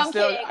pants. Okay, no, I'm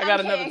kidding. I got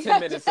another 10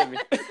 minutes in me.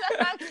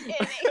 I'm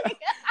kidding.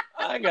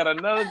 I got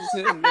another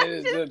 10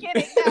 minutes in me. I'm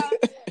just kidding.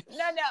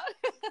 No.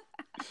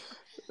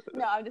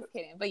 No, I'm just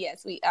kidding. But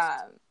yes, we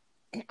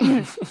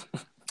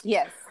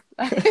yes.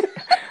 All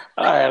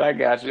right, I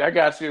got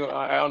you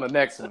on the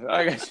next one.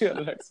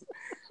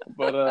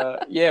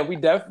 But yeah, we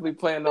definitely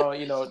plan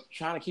on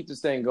trying to keep this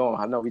thing going.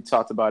 I know we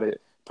talked about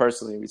it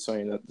personally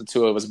between the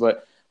two of us,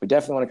 but we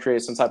definitely want to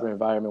create some type of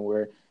environment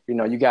where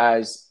you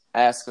guys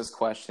ask us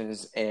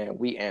questions and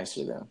we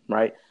answer them,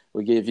 right?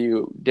 We give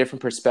you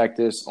different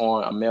perspectives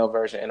on a male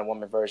version and a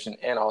woman version,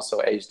 and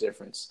also age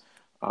difference.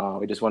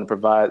 We just want to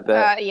provide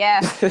that.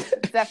 Yeah,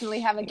 definitely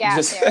have a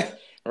gap there.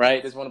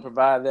 Right, just want to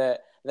provide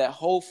that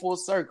whole full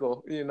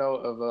circle,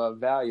 of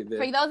value there.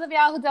 For those of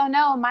y'all who don't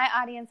know, my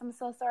audience, I'm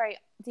so sorry.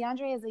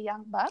 DeAndre is a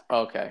young buck.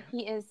 Okay.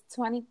 He is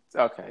 20.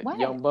 Okay. What?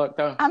 Young buck,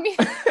 though. I mean,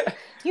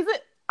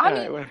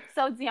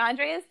 so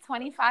DeAndre is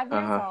 25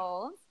 years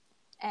old,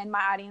 and my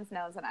audience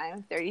knows that I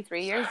am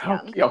 33 years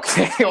young.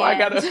 Okay. Well, I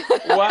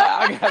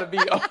gotta be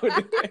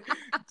older.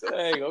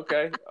 Dang.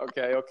 Okay.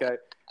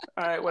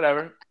 All right.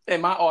 Whatever.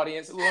 And my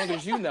audience, as long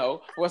as you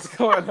know what's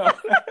going on,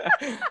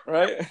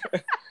 right?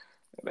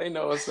 They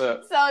know what's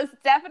up. So it's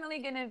definitely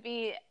going to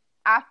be,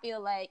 I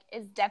feel like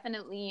it's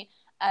definitely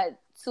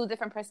two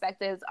different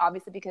perspectives,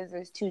 obviously because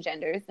there's two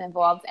genders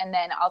involved. And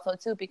then also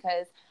too,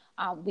 because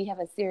we have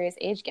a serious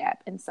age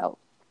gap. And so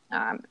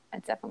I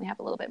definitely have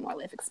a little bit more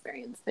life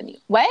experience than you.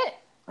 What?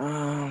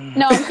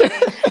 No, I'm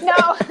kidding.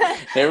 No.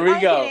 Here we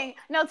go. Kidding.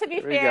 No, to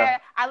be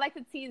fair, I like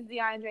to tease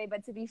DeAndre,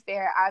 but to be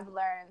fair, I've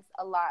learned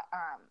a lot.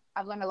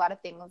 I've learned a lot of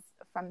things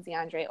from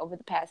DeAndre over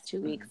the past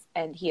 2 weeks,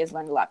 and he has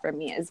learned a lot from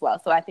me as well.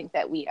 So I think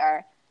that we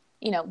are,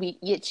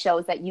 it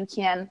shows that you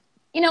can,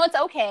 it's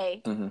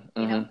okay,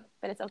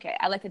 but it's okay.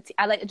 I like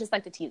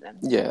to tease him.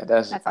 Yeah,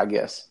 that's I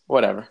guess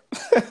whatever.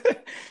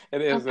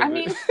 It is.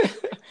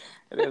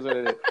 It is what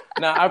it is.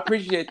 Now, I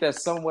appreciate that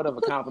somewhat of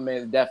a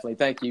compliment. Definitely.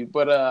 Thank you.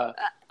 But, And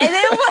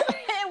it was.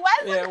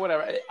 yeah,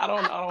 whatever. I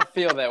don't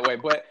feel that way.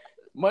 But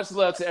much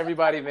love to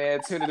everybody,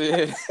 man. Tuning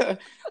in.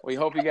 We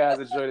hope you guys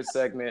enjoy the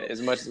segment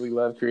as much as we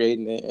love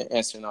creating and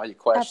answering all your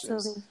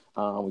questions. Absolutely.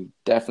 We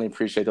definitely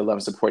appreciate the love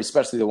and support,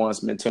 especially the ones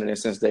who've been tuning in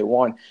since day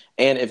one.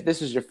 And if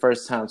this is your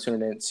first time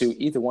tuning in to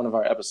either one of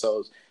our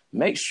episodes,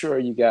 make sure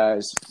you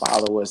guys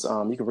follow us.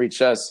 You can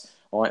reach us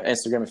on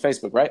Instagram and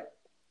Facebook, right?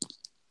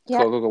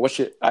 Yeah. Cool. What's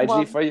your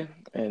IG for you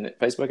and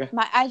Facebook?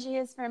 My IG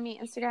is for me.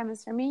 Instagram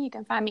is for me. You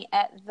can find me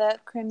at The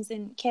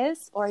Crimson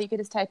Kiss, or you could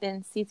just type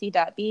in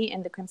cc.b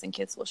and The Crimson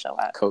Kiss will show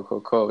up.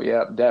 Cool.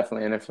 Yep,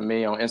 definitely. And then for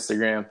me on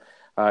Instagram,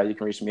 you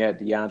can reach me at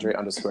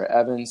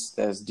DeAndre_Evans.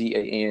 That's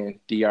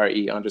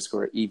DANDRE_EVANS.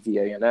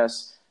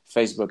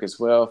 Facebook as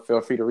well.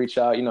 Feel free to reach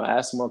out,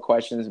 ask some more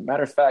questions.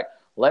 Matter of fact,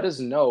 let us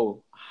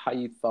know how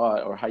you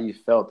thought or how you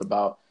felt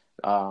about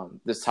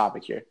this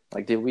topic here.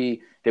 Like, did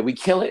we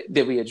kill it?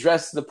 Did we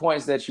address the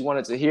points that you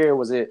wanted to hear?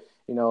 Was it,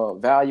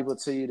 valuable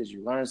to you? Did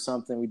you learn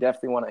something? We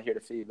definitely want to hear the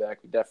feedback.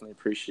 We definitely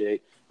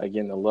appreciate,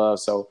 again, the love.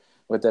 So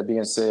with that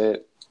being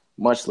said,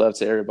 much love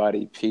to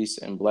everybody. Peace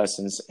and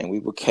blessings. And we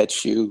will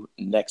catch you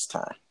next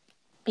time.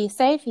 Be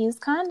safe. Use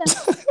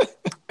condoms.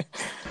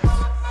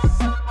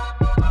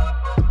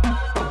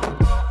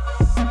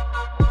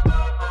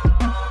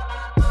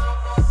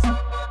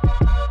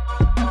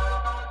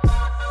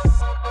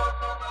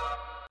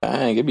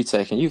 Dang, it'd be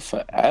taking you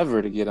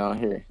forever to get on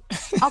here.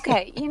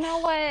 Okay, you know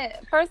what?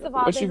 First of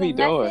all, What there's you be a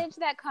doing? message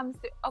that comes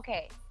through.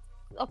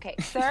 Okay,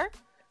 sir.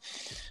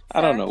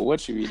 I don't know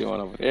what you be doing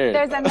over there.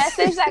 There's a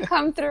message that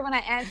comes through when I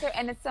answer,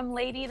 and it's some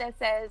lady that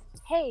says,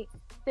 "Hey,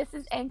 this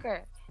is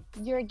Anchor.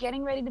 You're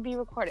getting ready to be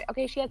recorded."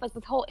 Okay, she has like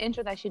this whole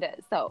intro that she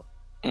does. So,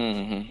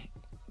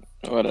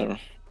 whatever.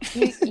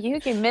 you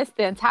can miss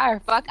the entire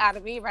fuck out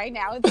of me right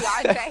now with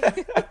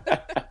DeAndre.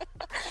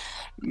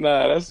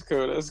 Nah, that's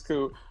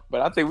cool.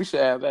 But I think we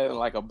should have that in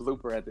like a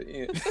blooper at the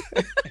end.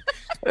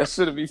 That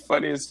should be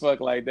funny as fuck.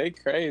 Like, they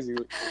crazy.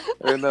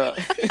 And,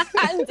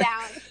 I'm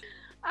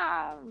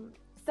down.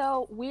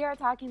 So we are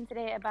talking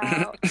today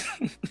about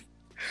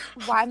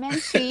why men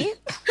cheat.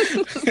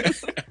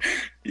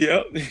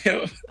 Yep.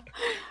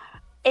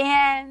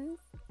 And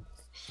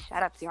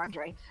shut up,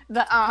 DeAndre.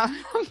 The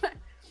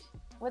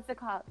what's it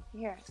called?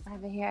 Here, I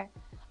have it here.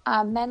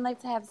 Men like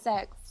to have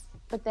sex,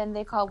 but then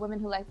they call women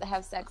who like to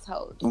have sex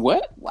hoes.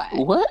 What? Why?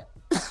 What?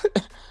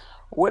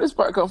 Where does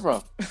part come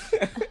from?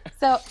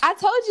 So I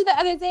told you the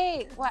other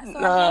day. What? So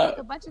I had like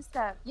a bunch of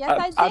stuff. Yes,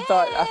 I did.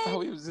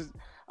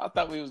 I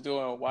thought we was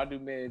doing why do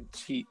men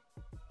cheat?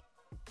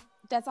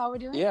 That's all we're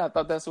doing? Yeah, I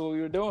thought that's what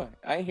we were doing.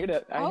 I didn't hear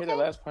that. I didn't hear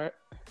the last part.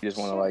 You just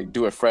want to like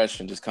do it fresh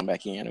and just come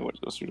back in, or what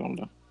else you want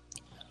to do?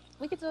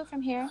 We could do it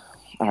from here.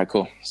 All right,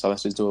 cool. So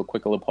let's just do a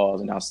quick little pause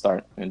and I'll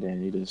start, and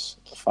then you just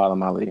follow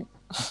my lead.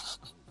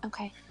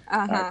 Okay.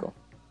 All right, cool.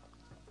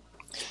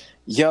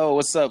 Yo,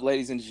 what's up,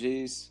 ladies and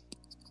G's?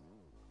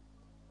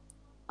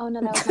 Oh no,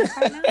 that was my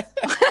part now.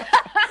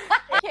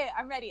 Okay,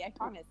 I'm ready. I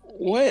promise.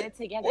 What? Get it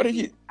together. What are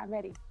you? I'm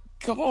ready.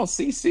 Come on,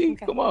 CC.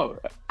 Okay. Come on.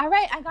 All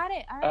right, I got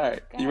it. All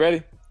right. You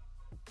ready?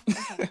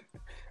 Okay.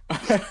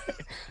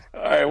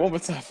 All right, one more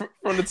time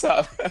from the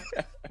top.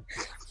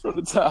 From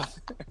the top.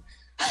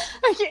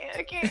 Okay.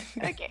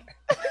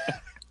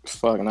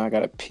 Fuck, now I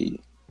gotta pee.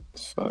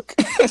 Fuck.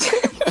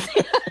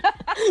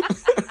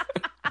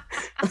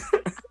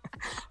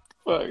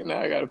 Fuck, now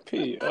I gotta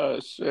pee. Oh,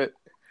 shit.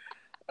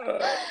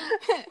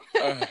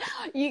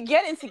 You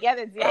get it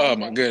together, DeAndre. Oh,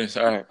 my goodness.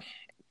 All right.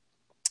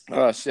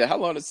 Oh, shit. How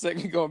long is the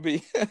segment gonna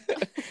be?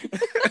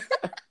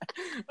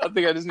 I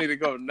think I just need to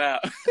go now.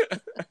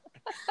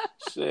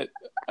 Shit.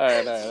 All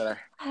right.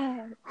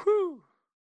 Whew.